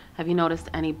left, have you noticed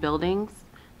any buildings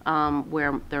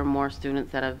where there are more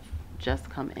students that have just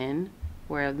come in,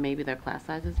 where maybe their class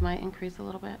sizes might increase a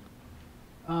little bit?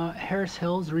 Harris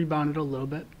Hills rebounded a little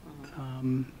bit.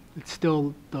 It's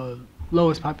still the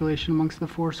lowest population amongst the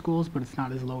 4 schools, but it's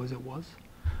not as low as it was.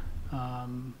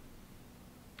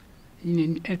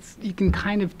 You can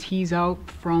kind of tease out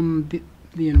from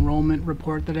the enrollment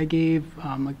report that I gave,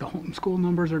 like the homeschool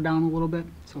numbers are down a little bit.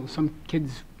 So some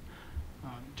kids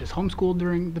just homeschooled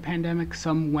during the pandemic.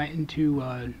 Some went into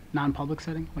a non-public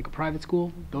setting, like a private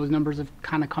school. Those numbers have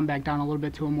kind of come back down a little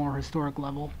bit to a more historic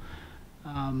level.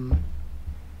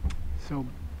 So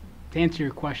to answer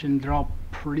your question, they're all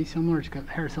pretty similar. Just got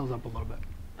Harris Hill's up a little bit.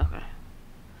 Okay.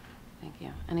 Thank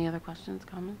you. Any other questions,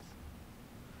 comments?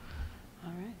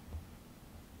 All right.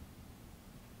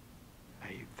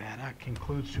 That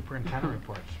concludes superintendent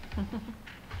reports.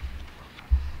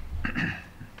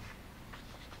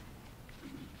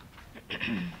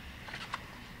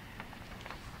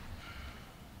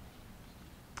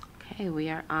 Okay, we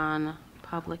are on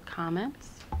public comments.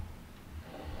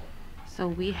 So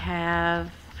we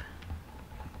have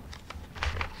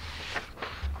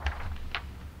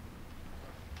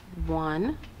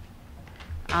one.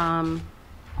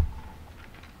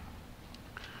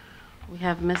 We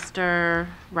have Mr.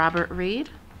 Robert Reed.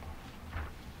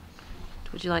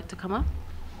 Would you like to come up?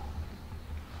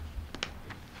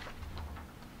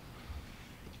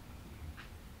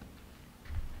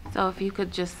 So if you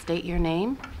could just state your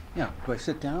name. Yeah, do I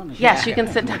sit down? Yes, you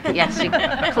can sit down. Yes, you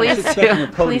can. Please sit on the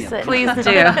do. podium. Please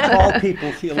do. Tall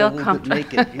people feel a little bit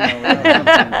naked,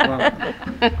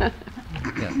 Yeah.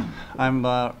 I'm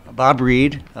Bob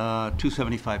Reed,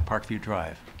 275 Parkview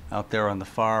Drive, out there on the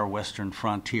far western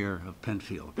frontier of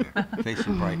Penfield, there,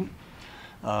 facing Brighton.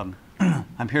 I'm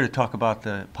here to talk about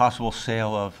the possible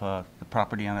sale of the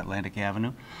property on Atlantic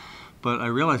Avenue, but I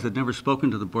realized I'd never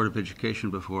spoken to the Board of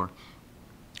Education before,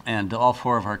 and all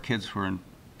 4 of our kids were in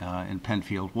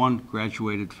Penfield. 1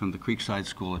 graduated from the Creekside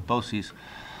School at BOCES.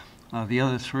 The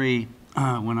other 3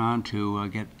 went on to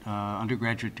get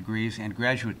undergraduate degrees and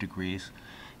graduate degrees,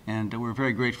 and we're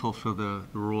very grateful for the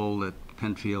role that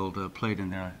Penfield played in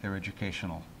their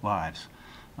educational lives.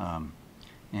 So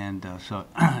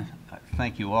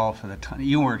thank you all for the time.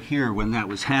 You weren't here when that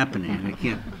was happening,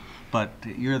 but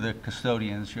you're the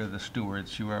custodians, you're the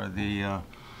stewards, you are the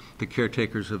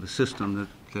caretakers of a system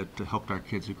that helped our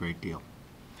kids a great deal.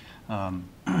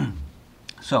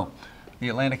 So, the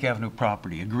Atlantic Avenue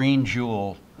property, a green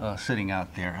jewel sitting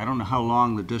out there. I don't know how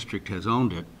long the district has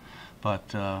owned it,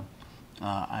 but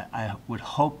I would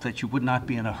hope that you would not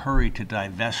be in a hurry to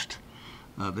divest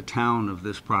the town of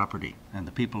this property and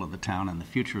the people of the town and the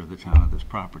future of the town of this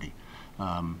property.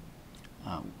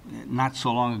 Not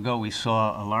so long ago, we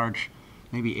saw a large,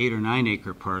 maybe 8 or 9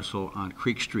 acre parcel on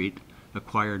Creek Street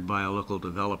acquired by a local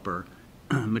developer,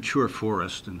 mature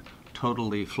forest and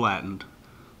totally flattened,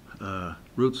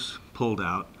 roots pulled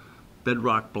out,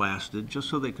 bedrock blasted, just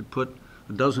so they could put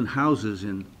a dozen houses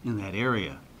in that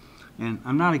area. And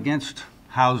I'm not against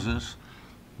houses,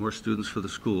 more students for the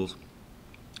schools,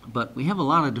 but we have a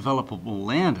lot of developable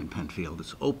land in Penfield.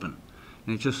 It's open.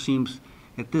 And it just seems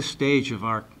at this stage of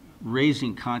our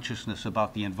raising consciousness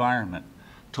about the environment,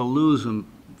 to lose a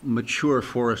mature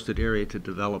forested area to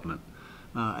development,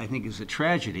 I think is a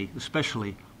tragedy,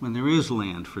 especially when there is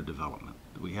land for development.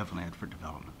 We have land for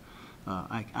development.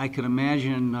 I can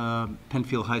imagine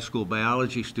Penfield High School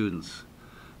biology students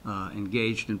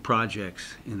engaged in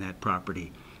projects in that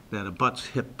property that abuts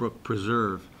Hip Brook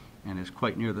Preserve and is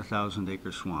quite near the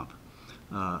 1,000-acre swamp.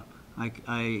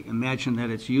 I imagine that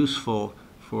it's useful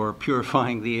for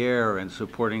purifying the air and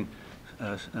supporting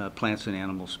plants and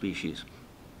animal species.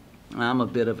 I'm a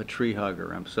bit of a tree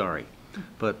hugger, I'm sorry.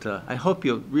 But I hope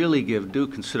you'll really give due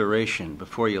consideration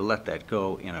before you let that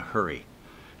go in a hurry.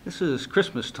 This is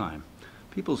Christmas time.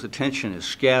 People's attention is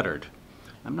scattered.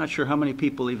 I'm not sure how many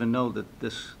people even know that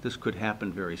this could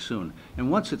happen very soon.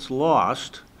 And once it's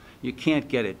lost, you can't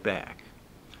get it back.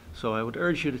 So I would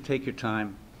urge you to take your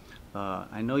time.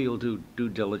 I know you'll do due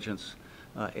diligence.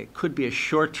 It could be a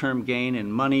short-term gain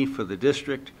in money for the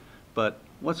district, but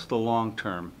what's the long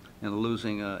term in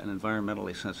losing an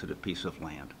environmentally sensitive piece of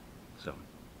land? So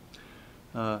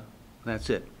that's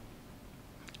it.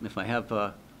 If I have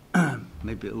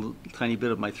maybe a little, tiny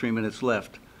bit of my 3 minutes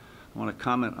left, I want to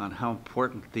comment on how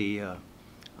important the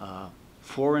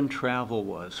foreign travel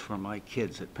was for my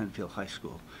kids at Penfield High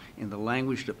School. In the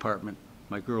language department,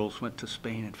 my girls went to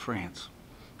Spain and France.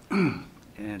 And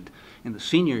in the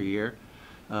senior year,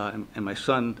 and my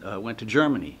son went to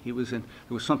Germany. There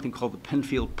was something called the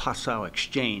Penfield Passau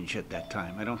Exchange at that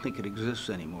time. I don't think it exists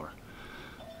anymore.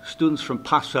 Students from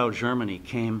Passau, Germany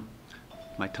came.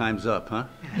 My time's up, huh?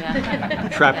 Yeah. The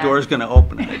trap door's going to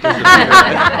open.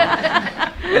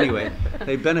 Anyway,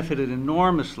 they benefited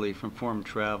enormously from foreign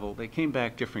travel. They came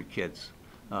back different kids,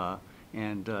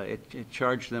 and it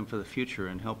charged them for the future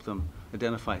and helped them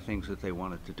identify things that they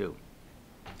wanted to do.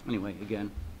 Anyway, again,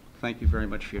 thank you very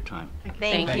much for your time.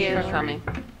 Thank you for coming.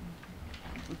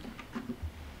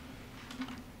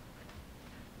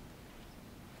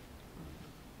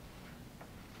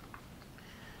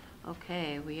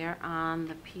 Okay, we are on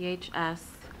the PHS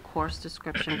Course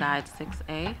Description Guide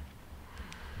 6A.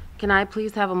 Can I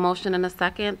please have a motion and a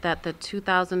second that the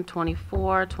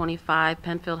 2024-25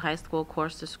 Penfield High School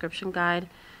Course Description Guide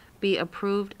be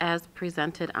approved as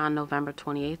presented on November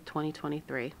 28th,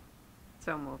 2023?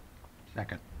 So moved.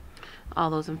 Second. All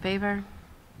those in favor?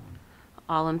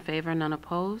 All in favor, none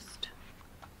opposed?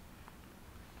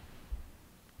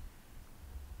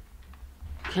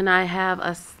 Can I have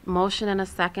a motion and a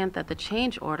second that the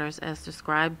change orders as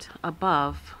described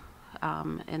above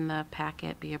in the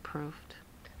packet be approved?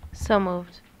 So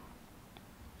moved.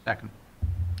 Second.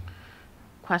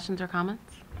 Questions or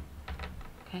comments?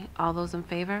 Okay, all those in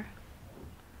favor?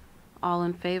 All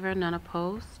in favor, none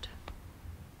opposed?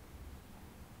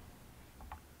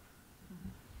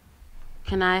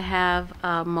 Can I have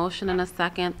a motion and a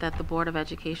second that the Board of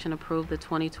Education approve the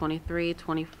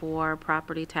 2023-24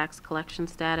 property tax collection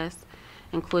status,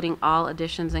 including all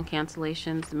additions and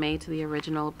cancellations made to the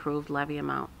original approved levy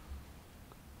amount?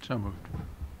 So moved.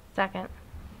 Second.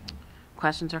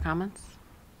 Questions or comments?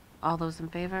 All those in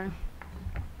favor?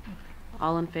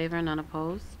 All in favor, none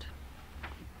opposed?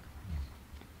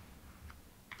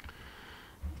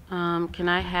 Can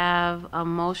I have a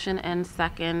motion and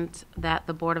second that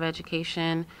the Board of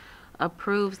Education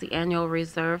approves the annual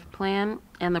reserve plan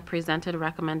and the presented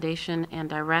recommendation and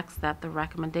directs that the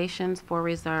recommendations for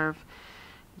reserve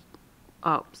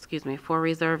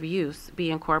use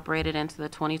be incorporated into the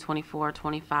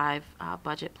 2024-25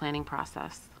 budget planning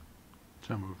process?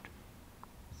 So moved.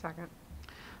 Second.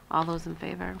 All those in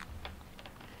favor?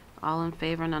 All in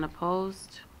favor, none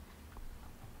opposed.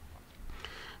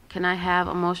 Can I have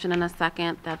a motion and a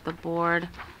second that the board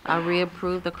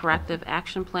reapprove the corrective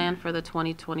action plan for the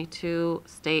 2022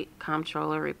 State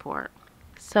Comptroller Report?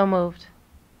 So moved.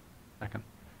 Second.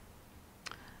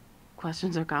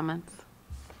 Questions or comments?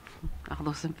 All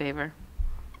those in favor?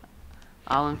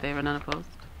 All in favor, none opposed.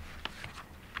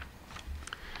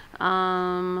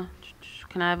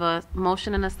 Can I have a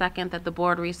motion and a second that the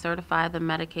board recertify the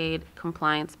Medicaid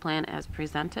compliance plan as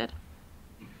presented?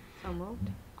 So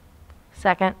moved.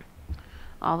 Second.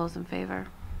 All those in favor?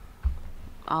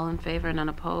 All in favor, none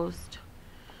opposed.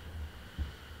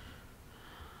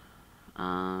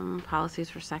 Policies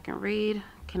for second read.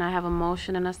 Can I have a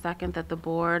motion and a second that the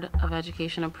Board of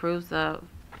Education approves the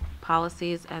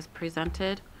policies as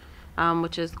presented,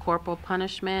 which is corporal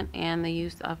punishment and the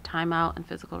use of timeout and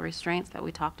physical restraints that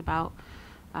we talked about,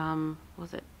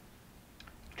 was it?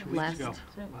 2 weeks ago.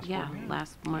 Yeah,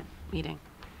 last meeting.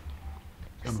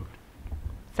 So moved.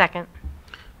 Second.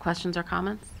 Questions or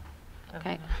comments?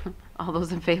 Okay. All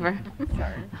those in favor?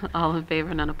 All in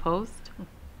favor, none opposed?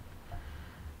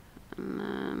 And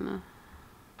then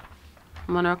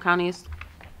Monroe County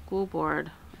School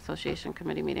Board Association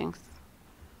Committee meetings.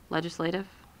 Legislative,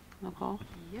 Nicole?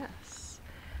 Yes.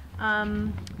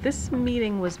 This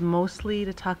meeting was mostly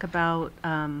to talk about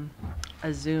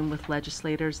a Zoom with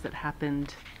legislators that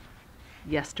happened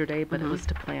yesterday, but it was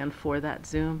to plan for that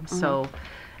Zoom. So,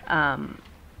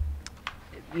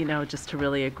 you know, just to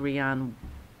really agree on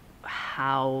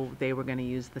how they were going to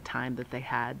use the time that they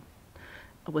had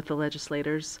with the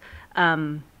legislators.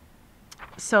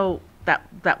 So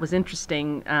that was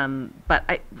interesting,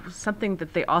 but something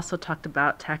that they also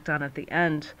tacked on at the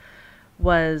end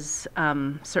was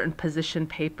certain position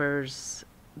papers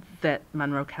that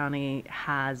Monroe County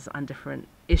has on different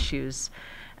issues.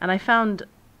 And I found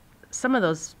some of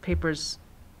those papers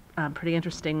pretty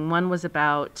interesting. One was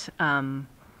about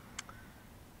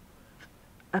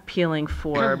appealing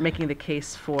for making the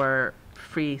case for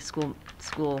free school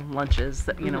lunches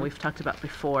that, you know, we've talked about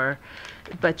before,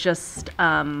 but just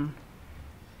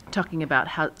talking about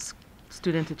how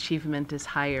student achievement is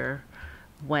higher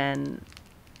when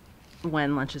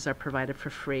lunches are provided for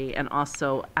free, and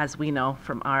also, as we know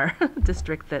from our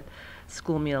district, that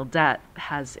school meal debt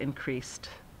has increased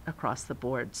across the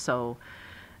board. So,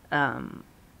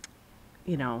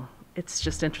 you know, it's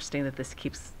just interesting that this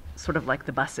keeps, sort of like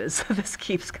the buses, this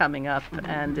keeps coming up,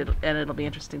 and it'll be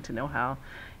interesting to know how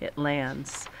it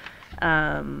lands.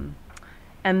 And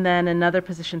then another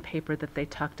position paper that they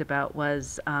talked about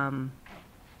was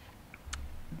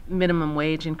minimum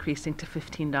wage increasing to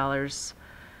 $15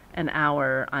 an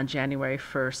hour on January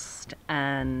 1st,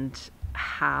 and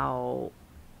how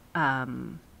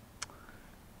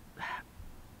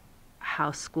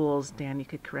schools, Dan, you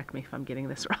could correct me if I'm getting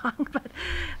this wrong, but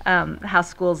how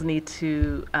schools need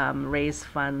to raise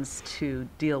funds to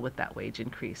deal with that wage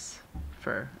increase.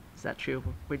 Is that true?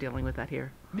 We're dealing with that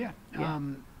here? Yeah. Yeah.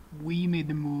 We made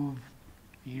the move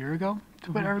a year ago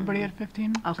to put everybody at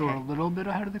 15, so we're a Okay. little bit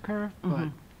ahead of the curve, but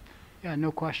yeah,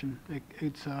 no question.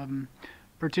 It's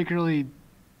particularly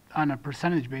on a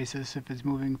percentage basis, if it's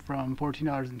moving from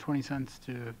 $14.20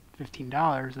 to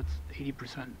 $15, that's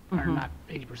 80%, or not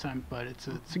 80%, but it's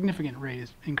a significant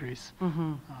increase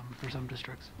for some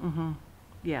districts.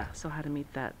 Yeah, so how to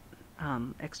meet that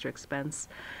extra expense.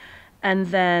 And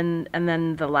then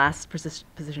the last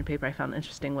position paper I found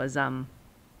interesting was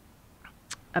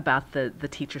about the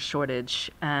teacher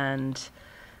shortage, and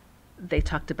they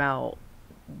talked about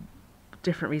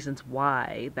different reasons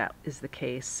why that is the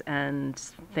case, and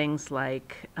things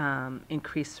like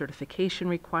increased certification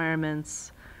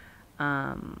requirements,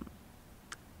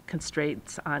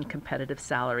 constraints on competitive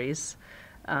salaries,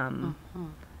 and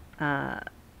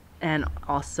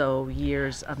also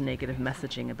years of negative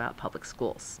messaging about public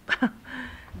schools.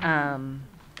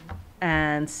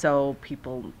 And so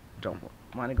people don't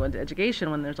want to go into education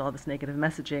when there's all this negative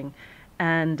messaging,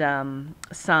 and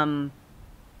some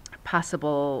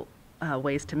possible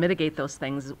ways to mitigate those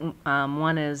things.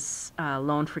 One is a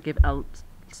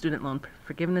student loan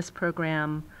forgiveness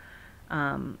program.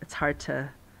 It's hard to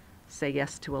say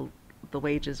yes to the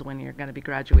wages when you're going to be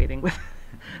graduating with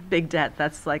big debt.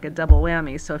 That's like a double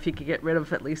whammy. So if you could get rid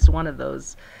of at least one of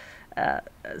those,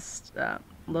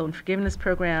 loan forgiveness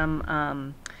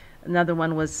program. Another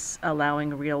one was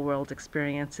allowing real-world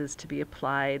experiences to be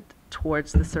applied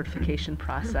towards the certification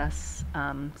process.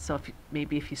 So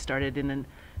if you started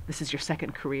this is your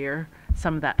second career,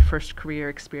 some of that first career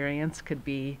experience could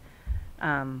be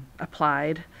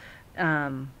applied.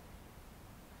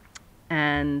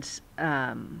 And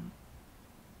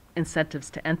incentives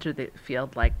to enter the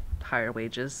field, like higher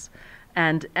wages,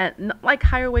 and like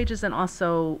higher wages, and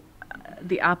also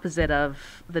the opposite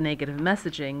of the negative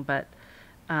messaging, but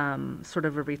sort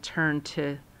of a return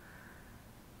to.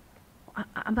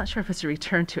 I'm not sure if it's a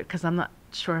return to it, because I'm not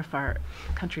sure if our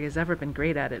country has ever been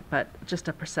great at it, but just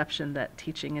a perception that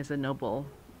teaching is a noble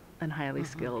and highly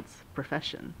skilled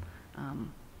profession.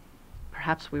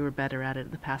 Perhaps we were better at it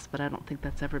in the past, but I don't think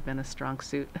that's ever been a strong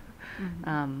suit.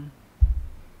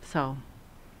 So,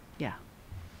 yeah,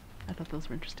 I thought those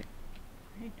were interesting.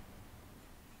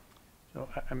 So,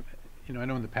 I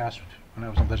know in the past, when I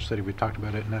was on legislative, we talked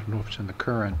about it, and I don't know if it's in the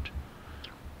current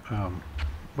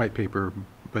white paper,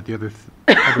 but the other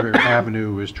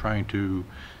avenue is trying to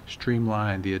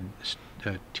streamline the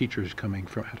teachers coming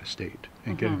from out of state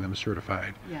and getting them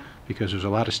certified. Yeah. Because there's a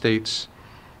lot of states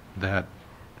that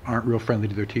aren't real friendly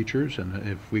to their teachers, and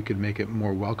if we could make it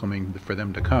more welcoming for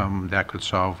them to come, that could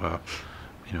solve,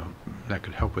 that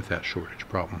could help with that shortage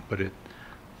problem. But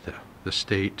the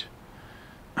state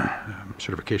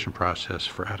certification process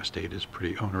for out of state is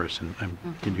pretty onerous, and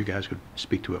you guys could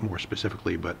speak to it more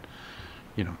specifically, but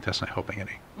that's not helping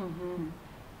any.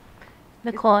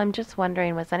 Nicole, I'm just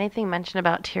wondering, was anything mentioned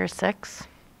about Tier 6?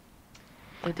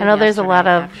 They did I know there's a lot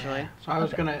of. yesterday, actually. So I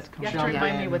was going to You have to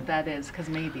remind me what that is, because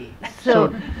maybe. So,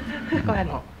 go ahead.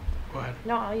 Go ahead.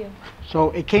 No, all you.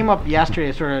 So it came up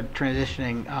yesterday, sort of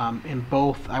transitioning in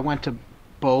both. I went to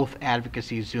both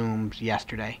advocacy Zooms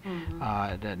yesterday,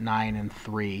 the 9 and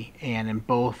 3, and in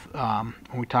both,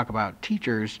 when we talk about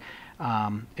teachers,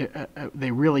 they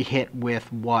really hit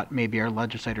with what maybe our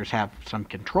legislators have some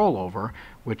control over,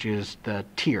 which is the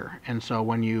tier. And so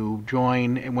when you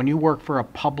work for a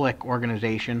public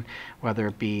organization, whether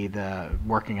it be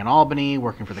working in Albany,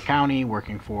 working for the county,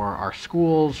 working for our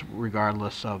schools,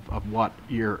 regardless of what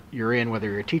you're in, whether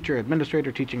you're a teacher,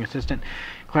 administrator, teaching assistant,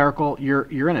 clerical,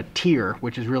 you're in a tier,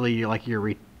 which is really like your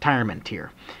retirement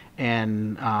tier.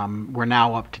 And we're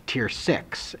now up to Tier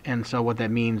 6. And so what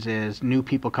that means is new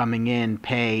people coming in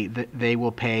they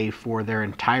will pay for their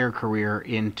entire career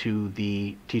into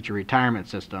the teacher retirement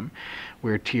system,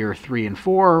 where Tier 3 and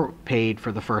 4 paid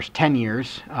for the first 10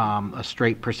 years, a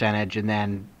straight percentage, and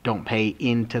then don't pay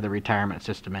into the retirement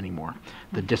system anymore.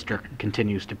 The district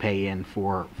continues to pay in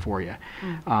for you.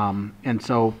 And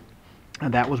so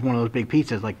that was one of those big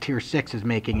pieces. Like Tier 6 is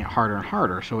making it harder and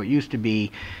harder. So it used to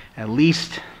be at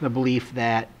least the belief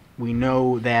that we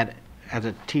know that as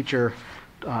a teacher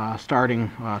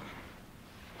starting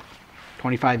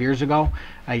 25 years ago,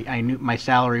 I knew my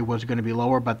salary was going to be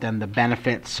lower, but then the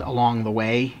benefits along the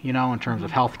way, in terms of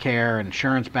health care,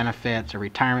 insurance benefits, a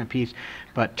retirement piece.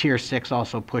 But Tier 6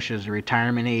 also pushes the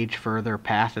retirement age further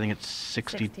past. I think it's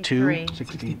 62.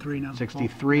 63 now.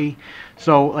 63.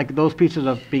 So like those pieces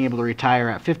of being able to retire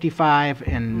at 55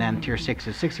 and then Tier 6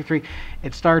 is 63,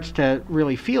 it starts to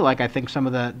really feel like, I think, some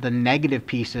of the negative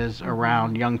pieces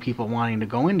around young people wanting to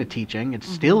go into teaching. It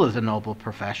still is a noble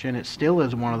profession. It still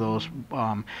is one of those,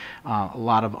 a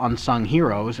lot of unsung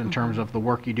heroes in terms of the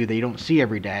work you do that you don't see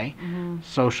every day.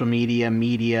 Social media,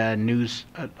 news,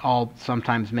 all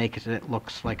sometimes makes it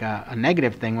looks like a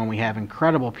negative thing when we have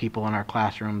incredible people in our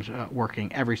classrooms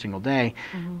working every single day.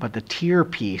 But the tier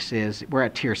piece is, we're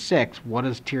at Tier 6. What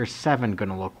is Tier 7 going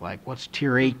to look like? What's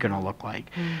Tier 8 going to look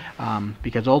like?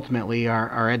 Because ultimately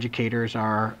our educators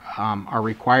are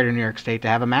required in New York State to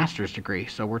have a master's degree.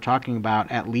 So we're talking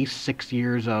about at least 6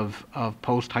 years of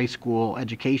post-high school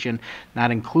education, not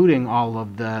including all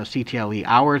of the CTLE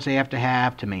hours they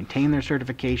have to maintain their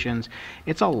certifications.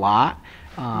 It's a lot.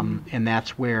 And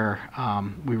that's where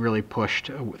we really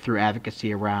pushed through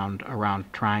advocacy around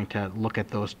trying to look at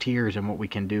those tiers and what we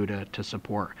can do to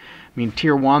support. I mean,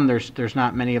 Tier 1, there's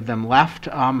not many of them left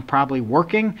probably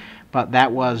working, but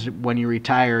that was when you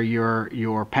retire,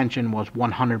 your pension was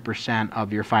 100%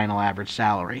 of your final average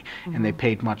salary, and they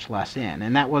paid much less in.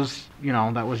 And that was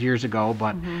years ago,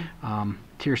 but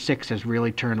Tier 6 has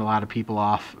really turned a lot of people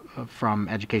off from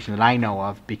education that I know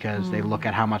of, because they look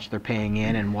at how much they're paying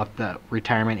in and what the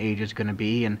retirement age is going to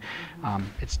be, and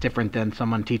it's different than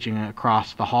someone teaching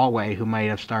across the hallway who might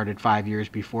have started 5 years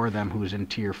before them who's in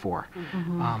Tier 4.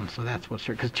 So that's what's,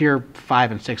 because Tier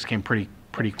 5 and 6 came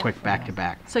pretty quick back to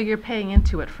back. So you're paying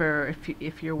into it for,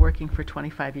 if you're working for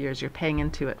 25 years, you're paying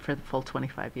into it for the full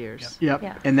 25 years. Yep.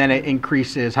 Yeah. And then it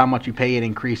increases, how much you pay, it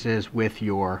increases with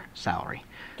your salary.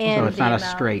 And So it's the not a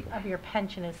amount straight. of your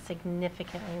pension is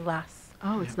significantly less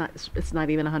Oh, it's not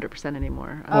even 100%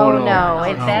 anymore. Oh, no. no,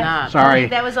 No. that, Sorry.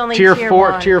 that was only Tier tier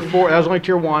 4. one. Tier 4. That was only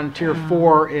Tier 1. Tier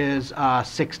 4 is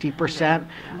 60%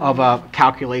 of a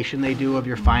calculation they do of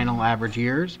your final average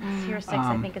years. Tier 6,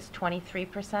 I think, is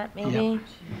 23% maybe.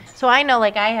 So I know,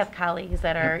 like, I have colleagues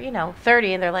that are,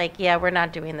 30, and they're like, yeah, we're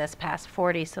not doing this past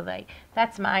 40. So, like,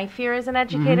 that's my fear as an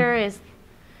educator is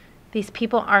these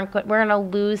people aren't good. We're going to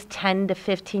lose 10 to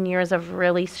 15 years of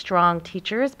really strong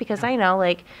teachers because I know,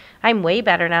 like, I'm way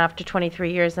better now after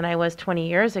 23 years than I was 20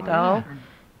 years ago.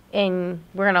 And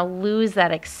we're going to lose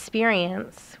that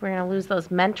experience. We're going to lose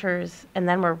those mentors, and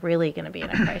then we're really going to be in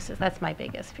a crisis. That's my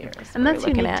biggest fear. And that's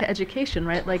unique to education,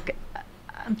 right? Like,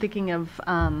 I'm thinking of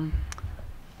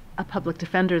a public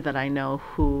defender that I know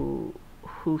who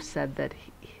said that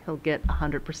he'll get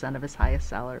 100% of his highest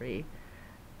salary.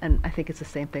 And I think it's the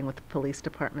same thing with the police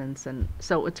departments. And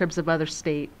so in terms of other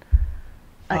state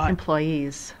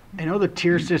employees. I know the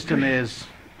tier system is...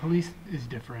 Police is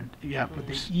different. Yeah. But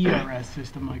the ERS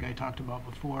system, like I talked about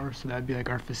before, so that'd be like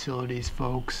our facilities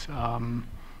folks,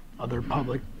 other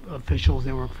public officials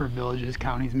that work for villages,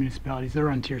 counties, municipalities, they're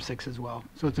on Tier 6 as well.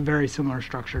 So it's a very similar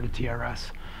structure to TRS,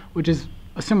 which is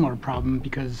a similar problem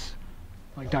because,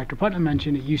 like Dr. Putnam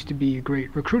mentioned, it used to be a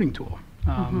great recruiting tool.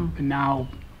 And now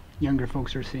younger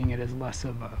folks are seeing it as less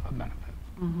of a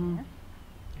benefit.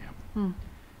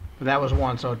 But that was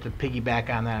one, so to piggyback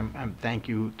on that, thank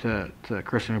you to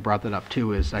Kristen who brought that up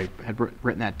too, is I had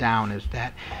written that down, is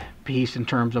that piece in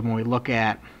terms of when we look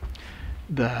at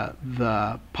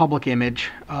the public image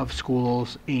of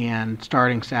schools and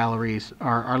starting salaries,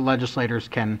 our legislators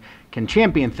can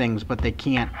champion things, but they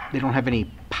don't have any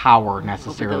power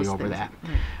necessarily over that.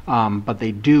 But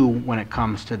they do when it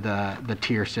comes to the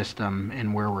tier system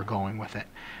and where we're going with it.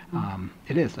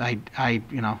 It is.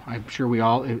 I'm sure we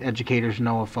all educators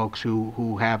know of folks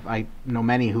who have. I know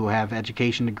many who have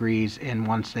education degrees, and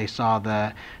once they saw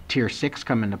the Tier 6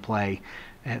 come into play,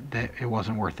 it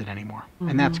wasn't worth it anymore,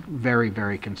 and that's very,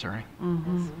 very concerning.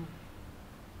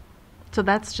 So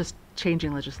that's just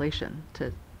changing legislation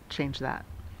to change that.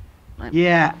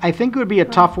 Yeah, I think it would be a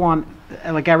tough one,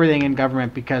 like everything in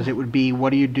government, because it would be,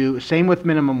 what do you do? Same with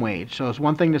minimum wage. So it's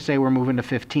one thing to say we're moving to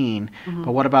 15,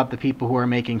 but what about the people who are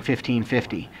making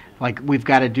 $15.50? Like we've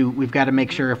got to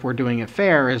make sure if we're doing it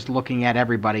fair is looking at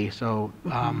everybody, so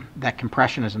that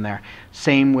compression isn't there.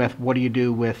 Same with what do you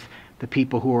do with the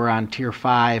people who are on Tier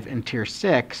 5 and Tier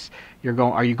 6?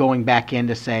 Are you going back in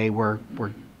to say we're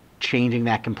changing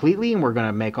that completely and we're going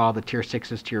to make all the Tier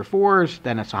 6s Tier 4s,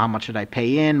 then it's how much should I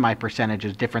pay in? My percentage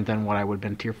is different than what I would have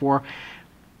been Tier 4.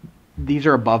 These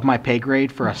are above my pay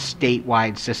grade for a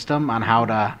statewide system on how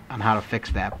to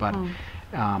fix that, but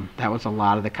that was a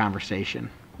lot of the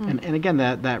conversation. And again,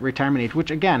 that retirement age,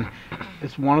 which again,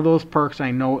 is one of those perks.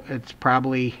 I know it's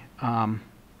probably, I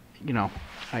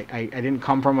didn't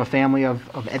come from a family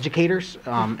of educators,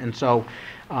 and so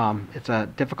it's a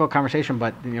difficult conversation,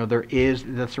 but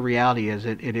that's the reality is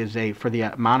it is for the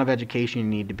amount of education you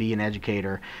need to be an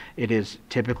educator, it is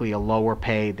typically a lower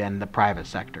pay than the private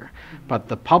sector. But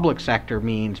the public sector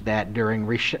means that during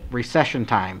recession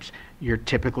times, you're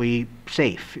typically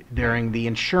safe. During the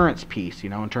insurance piece,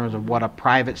 in terms of what a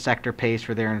private sector pays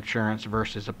for their insurance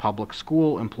versus a public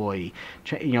school employee,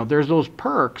 there's those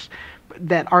perks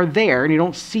that are there, and you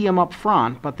don't see them up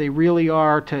front, but they really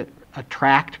are to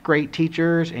attract great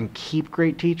teachers and keep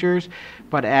great teachers.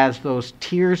 But as those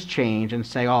tiers change and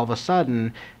say all of a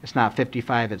sudden it's not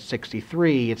 55, it's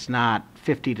 63, it's not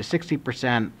 50 to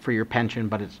 60% for your pension,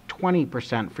 but it's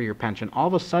 20% for your pension, all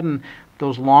of a sudden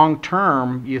those long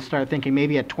term, you start thinking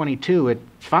maybe at 22 it's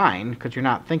fine, because you're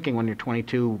not thinking when you're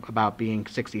 22 about being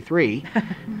 63.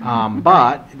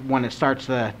 But when it starts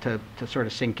to sort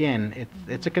of sink in,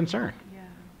 it's a concern.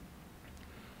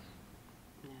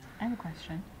 I have a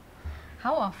question.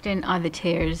 How often are the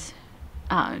tiers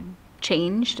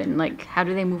changed, and like how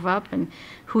do they move up, and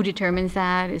who determines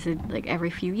that? Is it like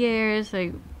every few years?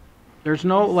 Like, there's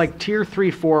no, like Tier 3,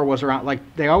 4 was around, like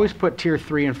they always put Tier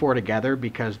 3 and 4 together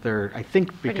because they're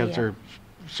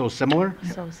so similar.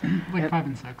 Like 5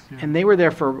 and 6. Yeah. And they were there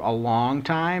for a long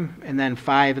time, and then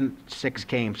 5 and 6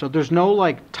 came. So there's no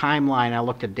like timeline. I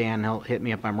looked at Dan, he'll hit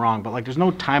me if I'm wrong, but like there's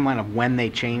no timeline of when they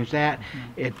changed that.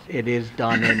 It is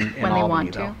done in when Albany, they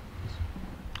want though. to.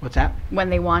 What's that?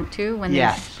 When they want to.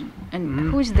 Yes. And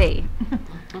who's they?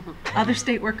 Other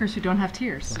state workers who don't have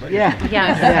tiers. Yeah.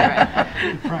 Yes.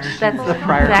 That's the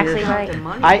prior exactly tiers. right. The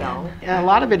money, A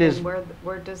lot of it is.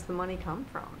 where does the money come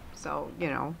from? So,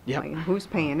 Yep. like, who's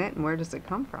paying it and where does it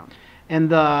come from?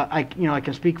 And I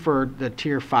can speak for the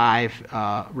Tier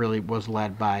 5, really was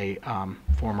led by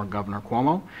former Governor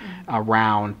Cuomo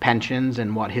around pensions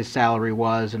and what his salary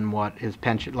was and what his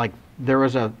pension, like there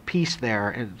was a piece there,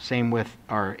 and same with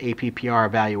our APPR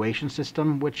evaluation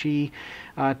system, which he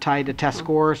tied to test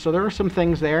scores. So there were some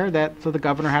things there so the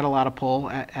governor had a lot of pull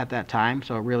at that time.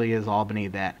 So it really is Albany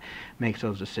that makes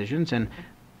those decisions. And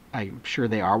I'm sure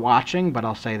they are watching, but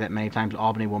I'll say that many times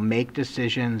Albany will make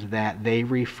decisions that they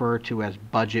refer to as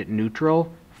budget neutral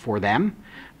for them,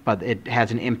 but it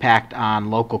has an impact on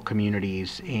local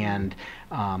communities. And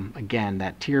again,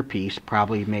 that tier piece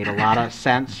probably made a lot of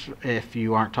sense if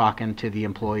you aren't talking to the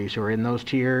employees who are in those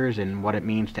tiers and what it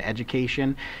means to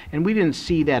education. And we didn't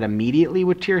see that immediately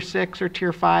with Tier 6 or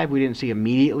Tier 5. We didn't see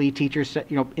immediately teachers,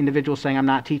 individuals saying, I'm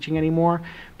not teaching anymore.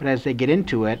 But as they get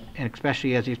into it, and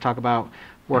especially as you talk about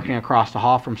working across the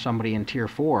hall from somebody in Tier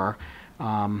 4,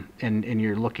 and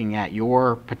you're looking at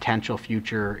your potential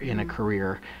future in a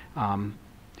career,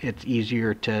 it's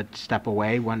easier to step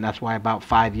away. That's why about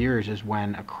 5 years is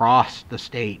when across the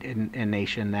state and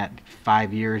nation, that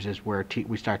 5 years is where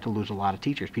we start to lose a lot of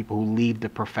teachers, people who leave the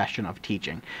profession of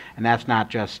teaching. And that's not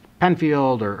just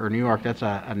Penfield or New York, that's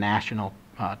a national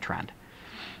trend.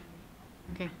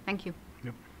 Okay, thank you.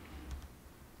 Yep.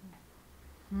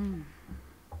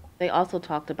 They also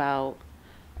talked about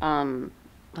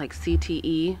like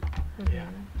CTE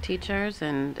teachers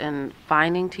and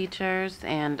finding teachers,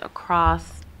 and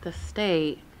across the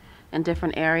state in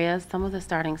different areas, some of the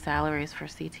starting salaries for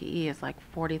CTE is like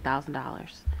 $40,000.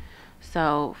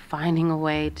 So finding a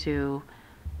way to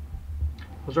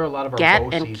Those are a lot of our get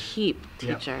BOCES. and keep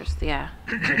teachers, yeah.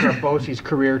 Like our BOCES,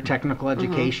 career technical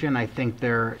education, I think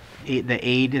the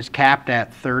aid is capped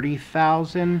at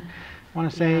 30,000. I want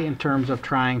to say, in terms of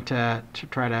trying to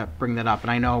try to bring that up.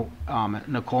 And I know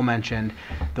Nicole mentioned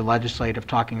the legislative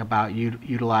talking about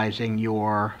utilizing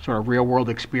your sort of real world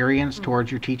experience towards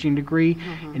your teaching degree.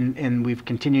 And we've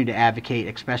continued to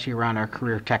advocate, especially around our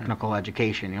career technical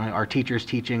education. Our teachers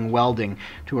teaching welding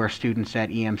to our students at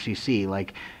EMCC.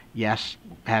 Like, yes,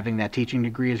 having that teaching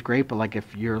degree is great, but like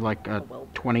if you're like a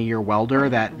 20-year welder,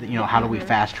 that, how do we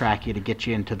fast track you to get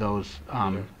you into those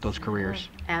careers?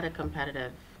 At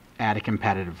a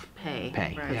competitive pay.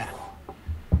 right. Yeah.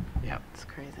 Yep. It's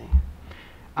crazy.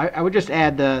 I would just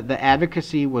add the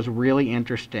advocacy was really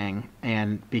interesting,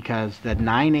 and because the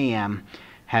 9 a.m.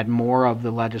 had more of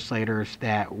the legislators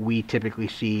that we typically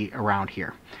see around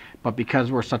here. But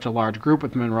because we're such a large group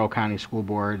with Monroe County School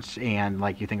Boards, and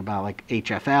like you think about like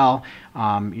HFL,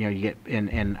 you get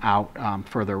in out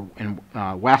further in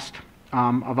west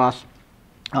of us,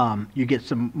 you get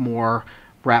some more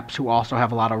reps who also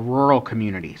have a lot of rural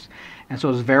communities. And so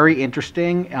it's very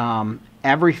interesting.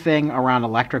 Everything around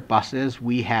electric buses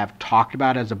we have talked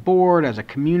about as a board, as a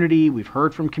community. We've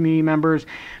heard from community members,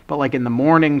 but like in the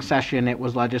morning session, it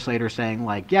was legislators saying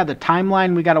like, yeah, the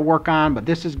timeline we got to work on, but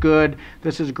this is good,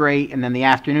 this is great. And then the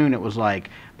afternoon, it was like,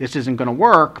 this isn't going to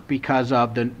work because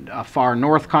of the far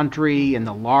north country and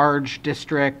the large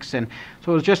districts. And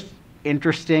so it was just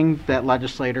interesting that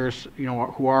legislators,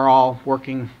 who are all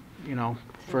working,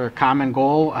 for a common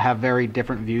goal, have very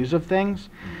different views of things.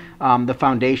 The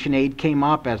foundation aid came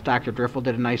up, as Dr. Driffill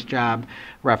did a nice job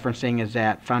referencing, is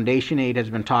that foundation aid has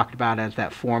been talked about as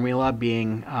that formula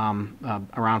being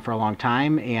around for a long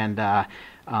time, and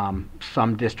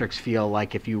some districts feel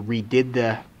like if you redid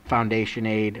the foundation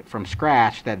aid from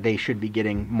scratch, that they should be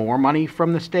getting more money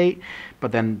from the state.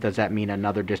 But then does that mean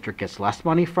another district gets less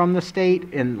money from the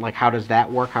state? And like, how does that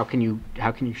work? How can you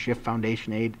shift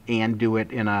foundation aid and do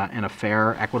it in a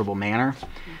fair, equitable manner?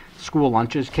 School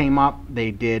lunches came up.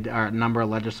 They did, a number of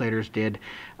legislators did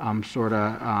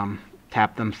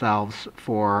tap themselves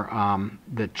for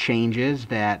the changes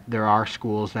that there are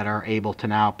schools that are able to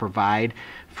now provide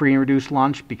free and reduced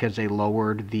lunch because they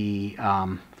lowered the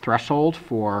threshold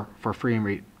for free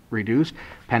and reduced.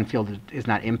 Penfield is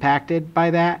not impacted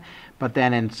by that. But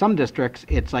then in some districts,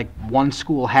 it's like one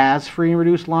school has free and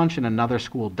reduced lunch and another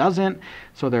school doesn't.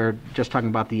 So they're just talking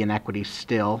about the inequities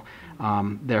still.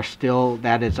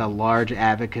 That is a large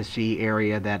advocacy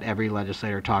area that every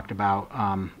legislator talked about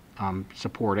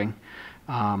supporting.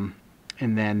 And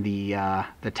then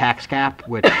the tax cap,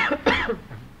 which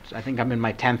I think I'm in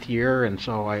my 10th year, and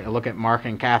so I look at Mark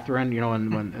and Catherine,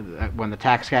 and when the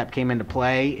tax cap came into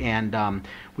play, and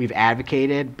we've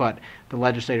advocated, but the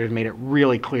legislators made it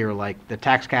really clear, like the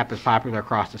tax cap is popular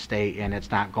across the state and it's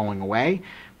not going away.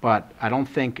 But I don't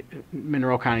think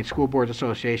Monroe County School Boards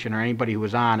Association or anybody who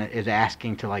was on it is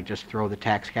asking to like just throw the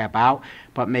tax cap out,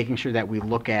 but making sure that we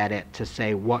look at it to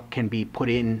say what can be put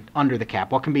in under the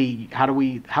cap, what can be,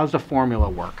 how's the formula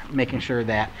work, making sure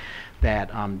that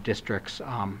that districts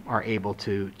are able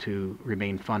to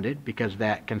remain funded, because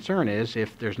that concern is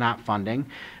if there's not funding,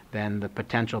 then the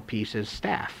potential piece is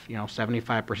staff.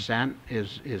 75%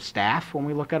 is staff when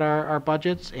we look at our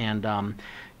budgets, and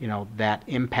that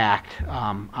impact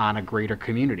on a greater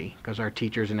community, because our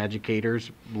teachers and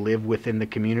educators live within the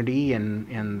community,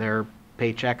 and their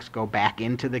paychecks go back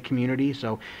into the community,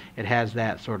 so it has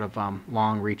that sort of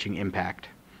long-reaching impact.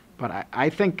 But I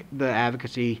think the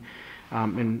advocacy,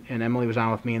 and Emily was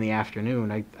on with me in the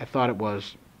afternoon, I thought it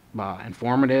was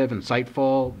informative,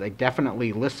 insightful. They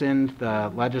definitely listened.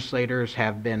 The legislators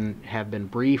have been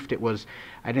briefed.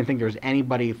 I didn't think there was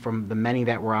anybody from the many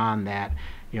that were on that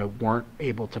weren't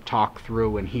able to talk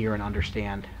through and hear and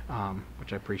understand,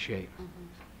 which I appreciate.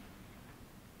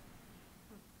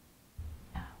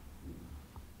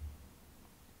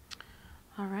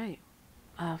 All right.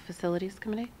 Facilities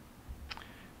Committee?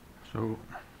 So,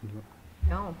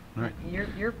 No, right.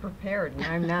 you're prepared and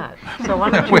I'm not. So why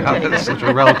don't you well, take that's it? such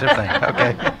a relative thing.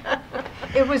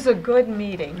 Okay. It was a good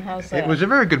meeting. How's that? It was a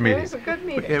very good meeting. It was a good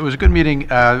meeting. It was a good meeting.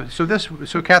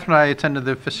 So Catherine and I attended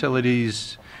the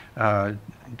Facilities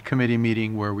Committee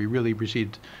meeting where we really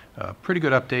received a pretty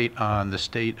good update on the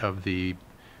state of the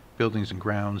Buildings and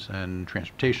Grounds and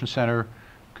Transportation Center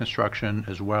construction,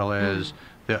 as well as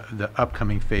the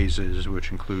upcoming phases,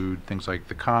 which include things like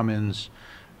the Commons,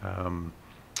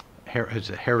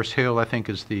 Harris Hill, I think,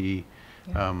 is the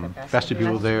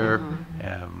vestibule there,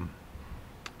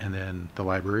 and then the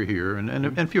library here,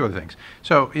 and a few other things.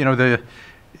 So, the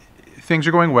things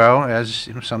are going well. As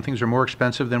some things are more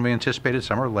expensive than we anticipated,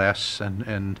 some are less,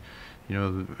 and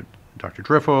Dr.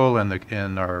 Driffill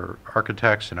and our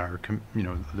architects and our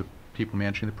the people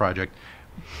managing the project,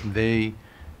 they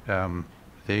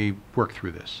work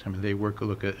through this. I mean, they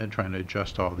look at trying to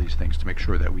adjust all these things to make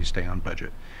sure that we stay on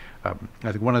budget. I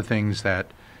think one of the things that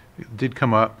did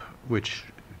come up, which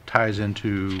ties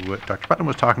into what Dr. Putnam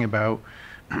was talking about,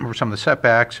 were some of the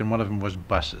setbacks, and one of them was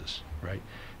buses, right?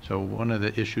 So one of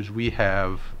the issues we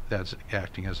have that's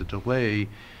acting as a delay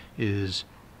is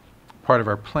part of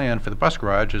our plan for the bus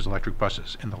garage is electric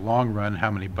buses. In the long run, how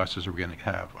many buses are we going to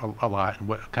have? A lot. And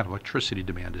what kind of electricity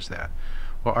demand is that?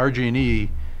 Well,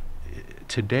 RG&E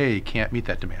today can't meet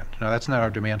that demand. Now, that's not our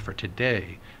demand for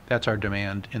today. That's our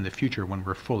demand in the future when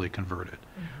we're fully converted.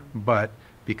 But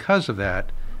because of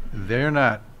that,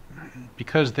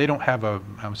 because they don't have a,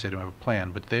 I would say they don't have a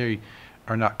plan, but they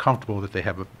are not comfortable that they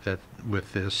have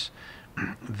with this,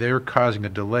 they're causing a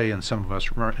delay in some of us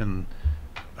in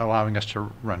allowing us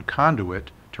to run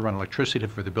conduit, to run electricity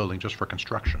for the building just for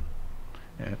construction.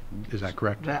 Is that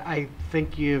correct? I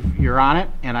think you're on it,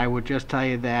 and I would just tell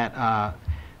you that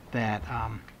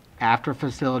after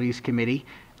Facilities Committee,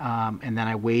 and then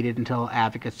I waited until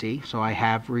advocacy, so I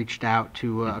have reached out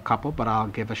to a couple, but I'll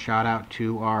give a shout out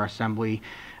to our Assembly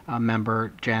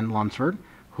member, Jen Lunsford,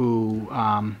 who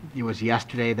it was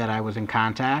yesterday that I was in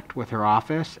contact with her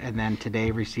office, and then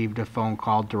today received a phone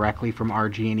call directly from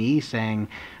RG&E saying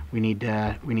we need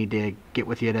to get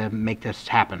with you to make this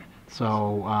happen.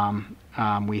 So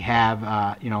we have,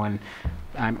 and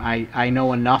I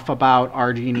know enough about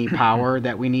RG&E power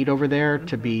that we need over there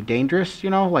to be dangerous,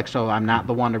 so I'm not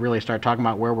the one to really start talking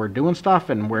about where we're doing stuff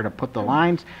and where to put the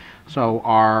lines. So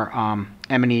our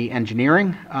M&E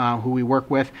Engineering, who we work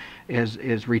with,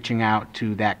 is reaching out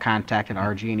to that contact at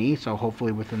RG&E. So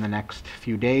hopefully within the next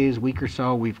few days, week or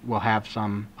so, we'll have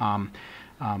some,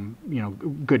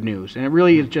 good news. And it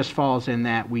really just falls in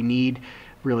that we need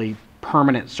really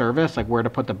permanent service, like where to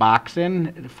put the box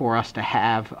in for us to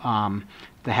have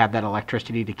that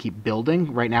electricity to keep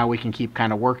building. Right now we can keep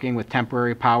kind of working with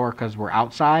temporary power because we're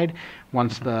outside.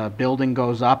 Once the building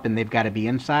goes up and they've got to be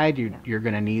inside, you're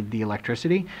going to need the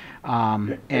electricity.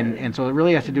 And so it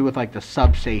really has to do with like the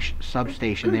substation.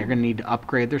 They're going to need to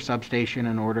upgrade their substation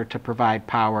in order to provide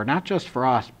power, not just for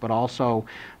us, but also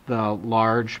the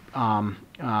large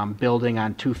building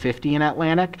on 250 in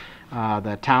Atlantic,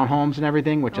 the townhomes and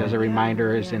everything, which as a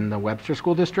reminder is in the Webster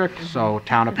School District, so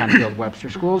Town of Penfield Webster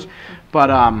Schools. But,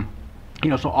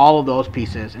 so all of those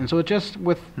pieces. And so it just,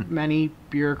 with many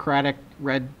bureaucratic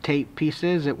red tape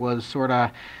pieces, it was sort of,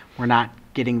 we're not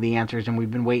getting the answers, and we've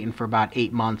been waiting for about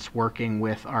 8 months working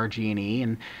with RG&E,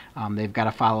 and they've got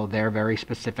to follow their very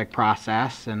specific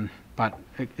process. But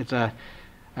it's a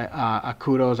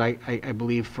kudos, I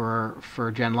believe,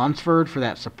 for Jen Lunsford for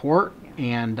that support.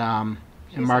 And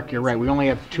Mark, you're right. We only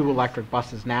have 2 electric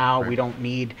buses now. Right. We don't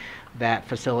need that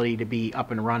facility to be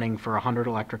up and running for 100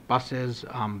 electric buses,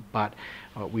 but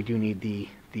we do need the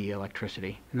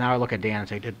electricity. Now I look at Dan and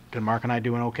say, did Mark and I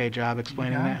do an okay job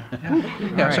explaining that?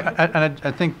 Yeah. So, and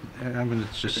I think I'm going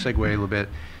to just segue a little bit.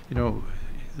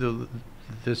 The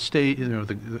the state,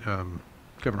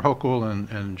 Governor Hochul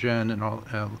and Jen and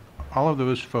all of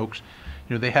those folks,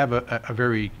 they have a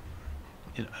very,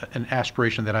 an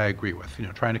aspiration that I agree with,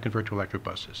 trying to convert to electric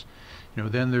buses.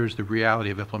 Then there's the reality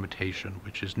of implementation,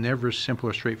 which is never simple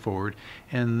or straightforward.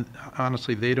 And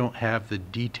honestly, they don't have the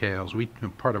details.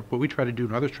 Part of what we try to do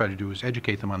and others try to do is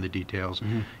educate them on the details.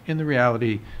 In the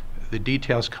reality, the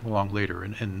details come along later,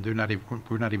 and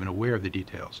we're not even aware of the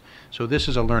details. So this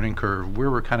is a learning curve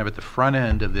where we're kind of at the front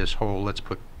end of this whole let's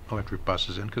put electric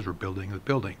buses in because we're building the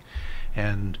building.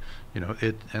 And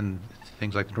and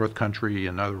things like the North Country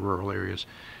and other rural areas.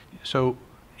 So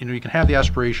you can have the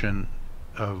aspiration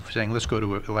of saying let's go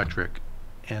to electric,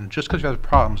 and just because you have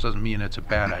problems doesn't mean it's a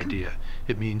bad idea.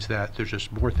 It means that there's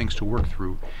just more things to work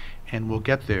through, and we'll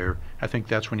get there. I think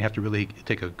that's when you have to really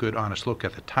take a good, honest look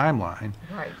at the timeline.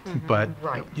 Right. But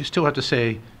Right. you still have to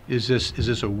say, is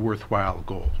this a worthwhile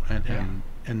goal,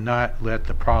 and not let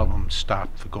the problem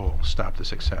stop the goal, stop the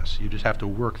success. You just have to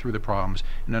work through the problems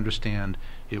and understand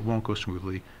it won't go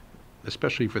smoothly,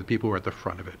 especially for the people who are at the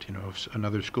front of it. If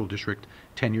another school district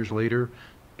 10 years later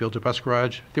builds a bus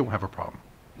garage, they won't have a problem.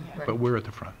 Right. But we're at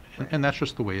the front, and that's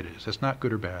just the way it is. It's not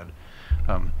good or bad.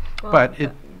 Well, But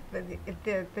it,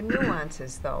 the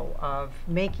nuances, though, of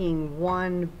making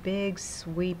one big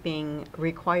sweeping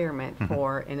requirement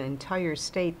for an entire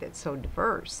state that's so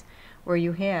diverse, where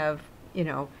you have,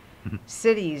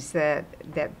 cities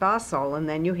that bustle, and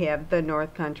then you have the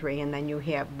North Country, and then you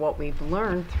have what we've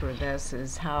learned through this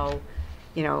is how,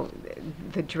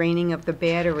 the draining of the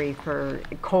battery for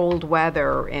cold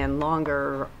weather and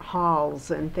longer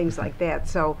hauls and things like that.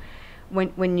 So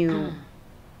when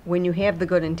you have the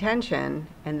good intention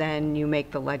and then you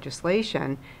make the legislation,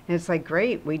 and it's like,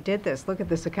 great, we did this, look at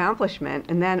this accomplishment,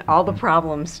 and then all the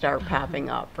problems start popping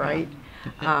up, right?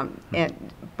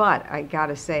 But I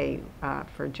gotta say,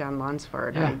 for Jen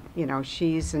Lunsford,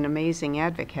 she's an amazing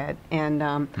advocate, and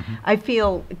I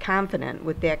feel confident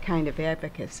with that kind of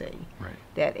advocacy,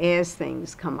 that as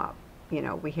things come up,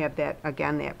 we have that,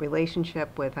 again, that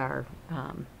relationship with our,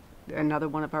 another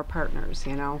one of our partners,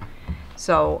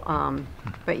 So,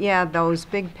 but yeah, those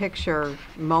big picture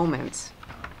moments,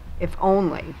 if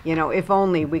only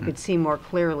we could see more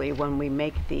clearly when we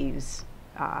make these,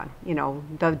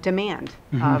 the demand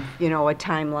of, a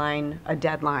timeline, a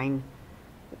deadline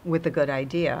with a good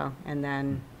idea, and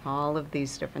then all of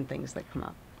these different things that come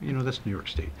up. That's New York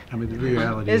State. I mean, the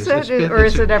reality is it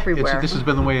everywhere? This has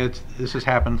been the way this has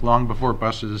happened long before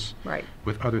buses. Right.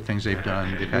 With other things they've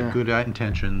done, they've had good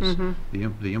intentions.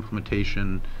 The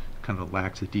implementation kind of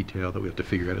lacks the detail that we have to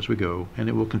figure out as we go, and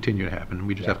it will continue to happen.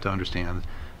 We just have to understand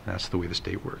that's the way the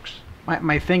state works.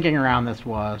 My thinking around this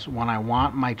was, when I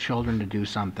want my children to do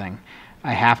something,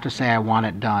 I have to say I want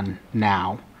it done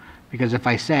now. Because if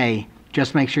I say,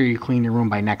 just make sure you clean your room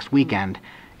by next weekend,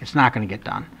 it's not going to get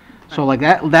done. So like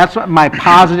that's what my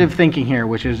positive thinking here,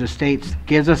 which is the state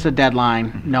gives us a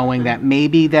deadline, knowing that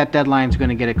maybe that deadline is going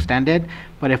to get extended.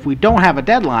 But if we don't have a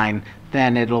deadline,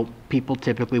 then people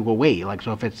typically will wait. Like,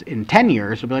 so if it's in 10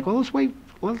 years, it'll be like, well, let's wait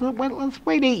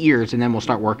 8 years, and then we'll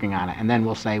start working on it. And then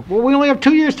we'll say, well, we only have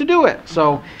 2 years to do it.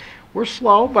 So we're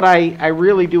slow, but I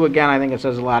really do, again, I think it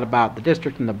says a lot about the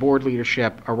district and the board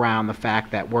leadership around the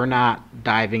fact that we're not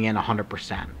diving in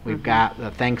 100%. We've got,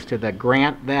 thanks to the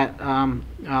grant that John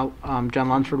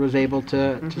Lunsford was able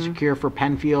to secure for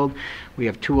Penfield, we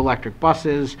have 2 electric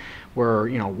buses. We're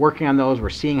working on those. We're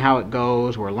seeing how it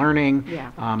goes. We're learning.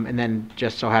 Yeah. And then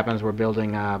just so happens we're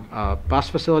building a bus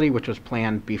facility, which was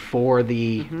planned before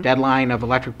the deadline of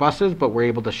electric buses, but we're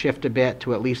able to shift a bit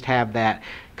to at least have that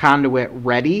conduit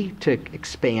ready to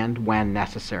expand when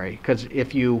necessary. Because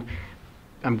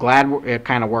I'm glad it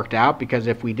kind of worked out, because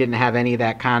if we didn't have any of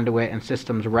that conduit and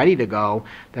systems ready to go,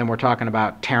 then we're talking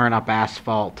about tearing up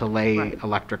asphalt to lay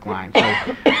electric lines.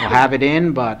 So we'll have it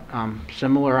in, but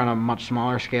similar on a much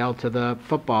smaller scale to the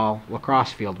football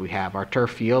lacrosse field we have. Our turf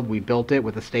field, we built it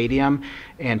with a stadium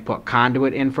and put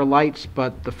conduit in for lights,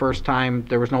 but the first time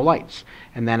there was no lights.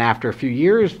 And then after a few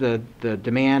years, the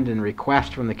demand and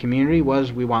request from the community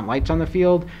was, we want lights on the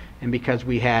field, and because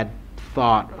we had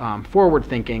thought forward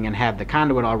thinking and had the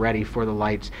conduit all ready for the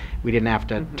lights, we didn't have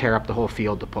to tear up the whole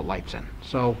field to put lights in.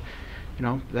 So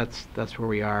that's where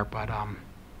we are, but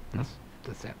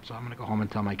that's it. So I'm going to go home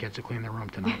and tell my kids to clean their room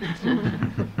tonight.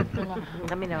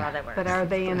 Let me know how that works. But are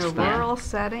they in a rural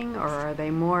setting, or are they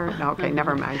more, no, okay,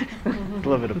 never mind. A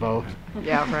little bit of both.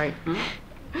 Yeah, right.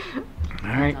 All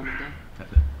right.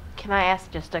 Can I ask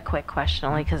just a quick question,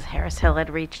 only because Harris Hill had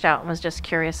reached out and was just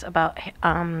curious about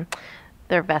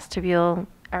their vestibule.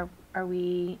 Are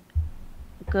we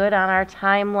good on our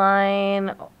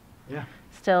timeline? Yeah.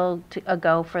 Still a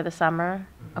go for the summer?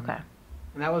 Okay.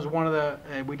 And that was one of the,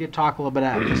 we did talk a little bit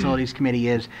at Facilities Committee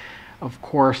is, of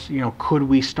course, you know, could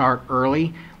we start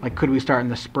early? Like, could we start in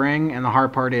the spring? And the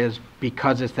hard part is,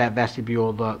 because it's that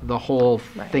vestibule, the whole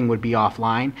thing would be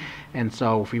offline. And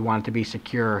so if we want it to be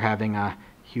secure, having a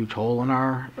huge hole in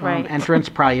our entrance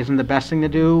probably isn't the best thing to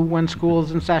do when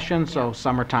school's in session. So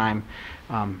summertime,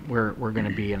 we're going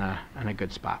to be in a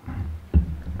good spot.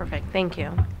 Perfect, thank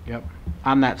you. Yep.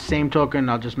 On that same token,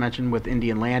 I'll just mention with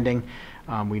Indian Landing,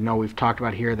 we know we've talked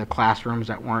about here the classrooms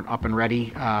that weren't up and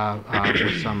ready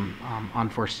with some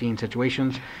unforeseen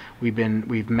situations. We've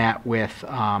met with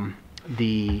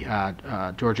the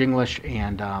George English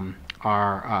and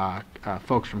our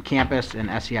folks from campus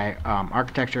and SEI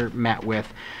Architecture, met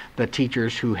with the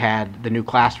teachers who had the new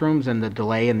classrooms and the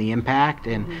delay and the impact.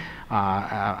 And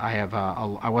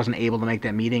I wasn't able to make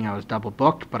that meeting. I was double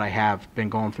booked, but I have been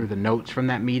going through the notes from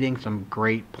that meeting, some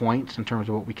great points in terms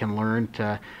of what we can learn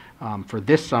to for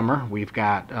this summer. We've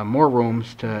got more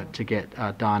rooms to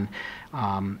get done.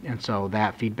 And so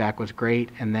that feedback was great.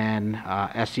 And then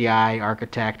SEI,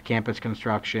 Architect, Campus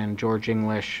Construction, George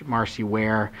English, Marcy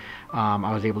Ware,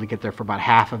 I was able to get there for about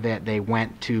half of it. They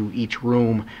went to each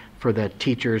room for the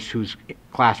teachers whose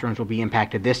classrooms will be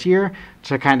impacted this year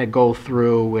to kind of go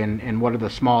through and what are the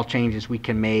small changes we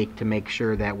can make to make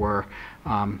sure that we're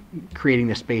creating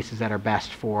the spaces that are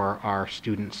best for our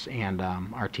students and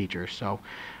our teachers. So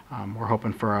we're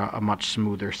hoping for a much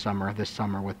smoother summer this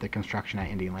summer with the construction at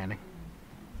Indian Landing.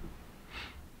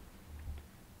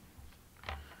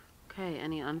 Okay,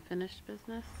 any unfinished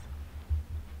business?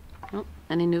 Nope.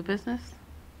 Any new business?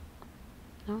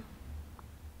 No?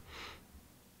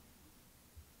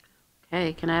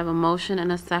 Okay, can I have a motion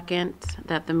and a second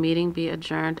that the meeting be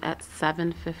adjourned at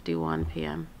 7:51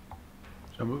 p.m.?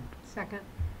 So moved. Second.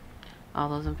 All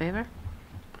those in favor?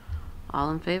 All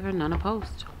in favor, none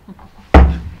opposed.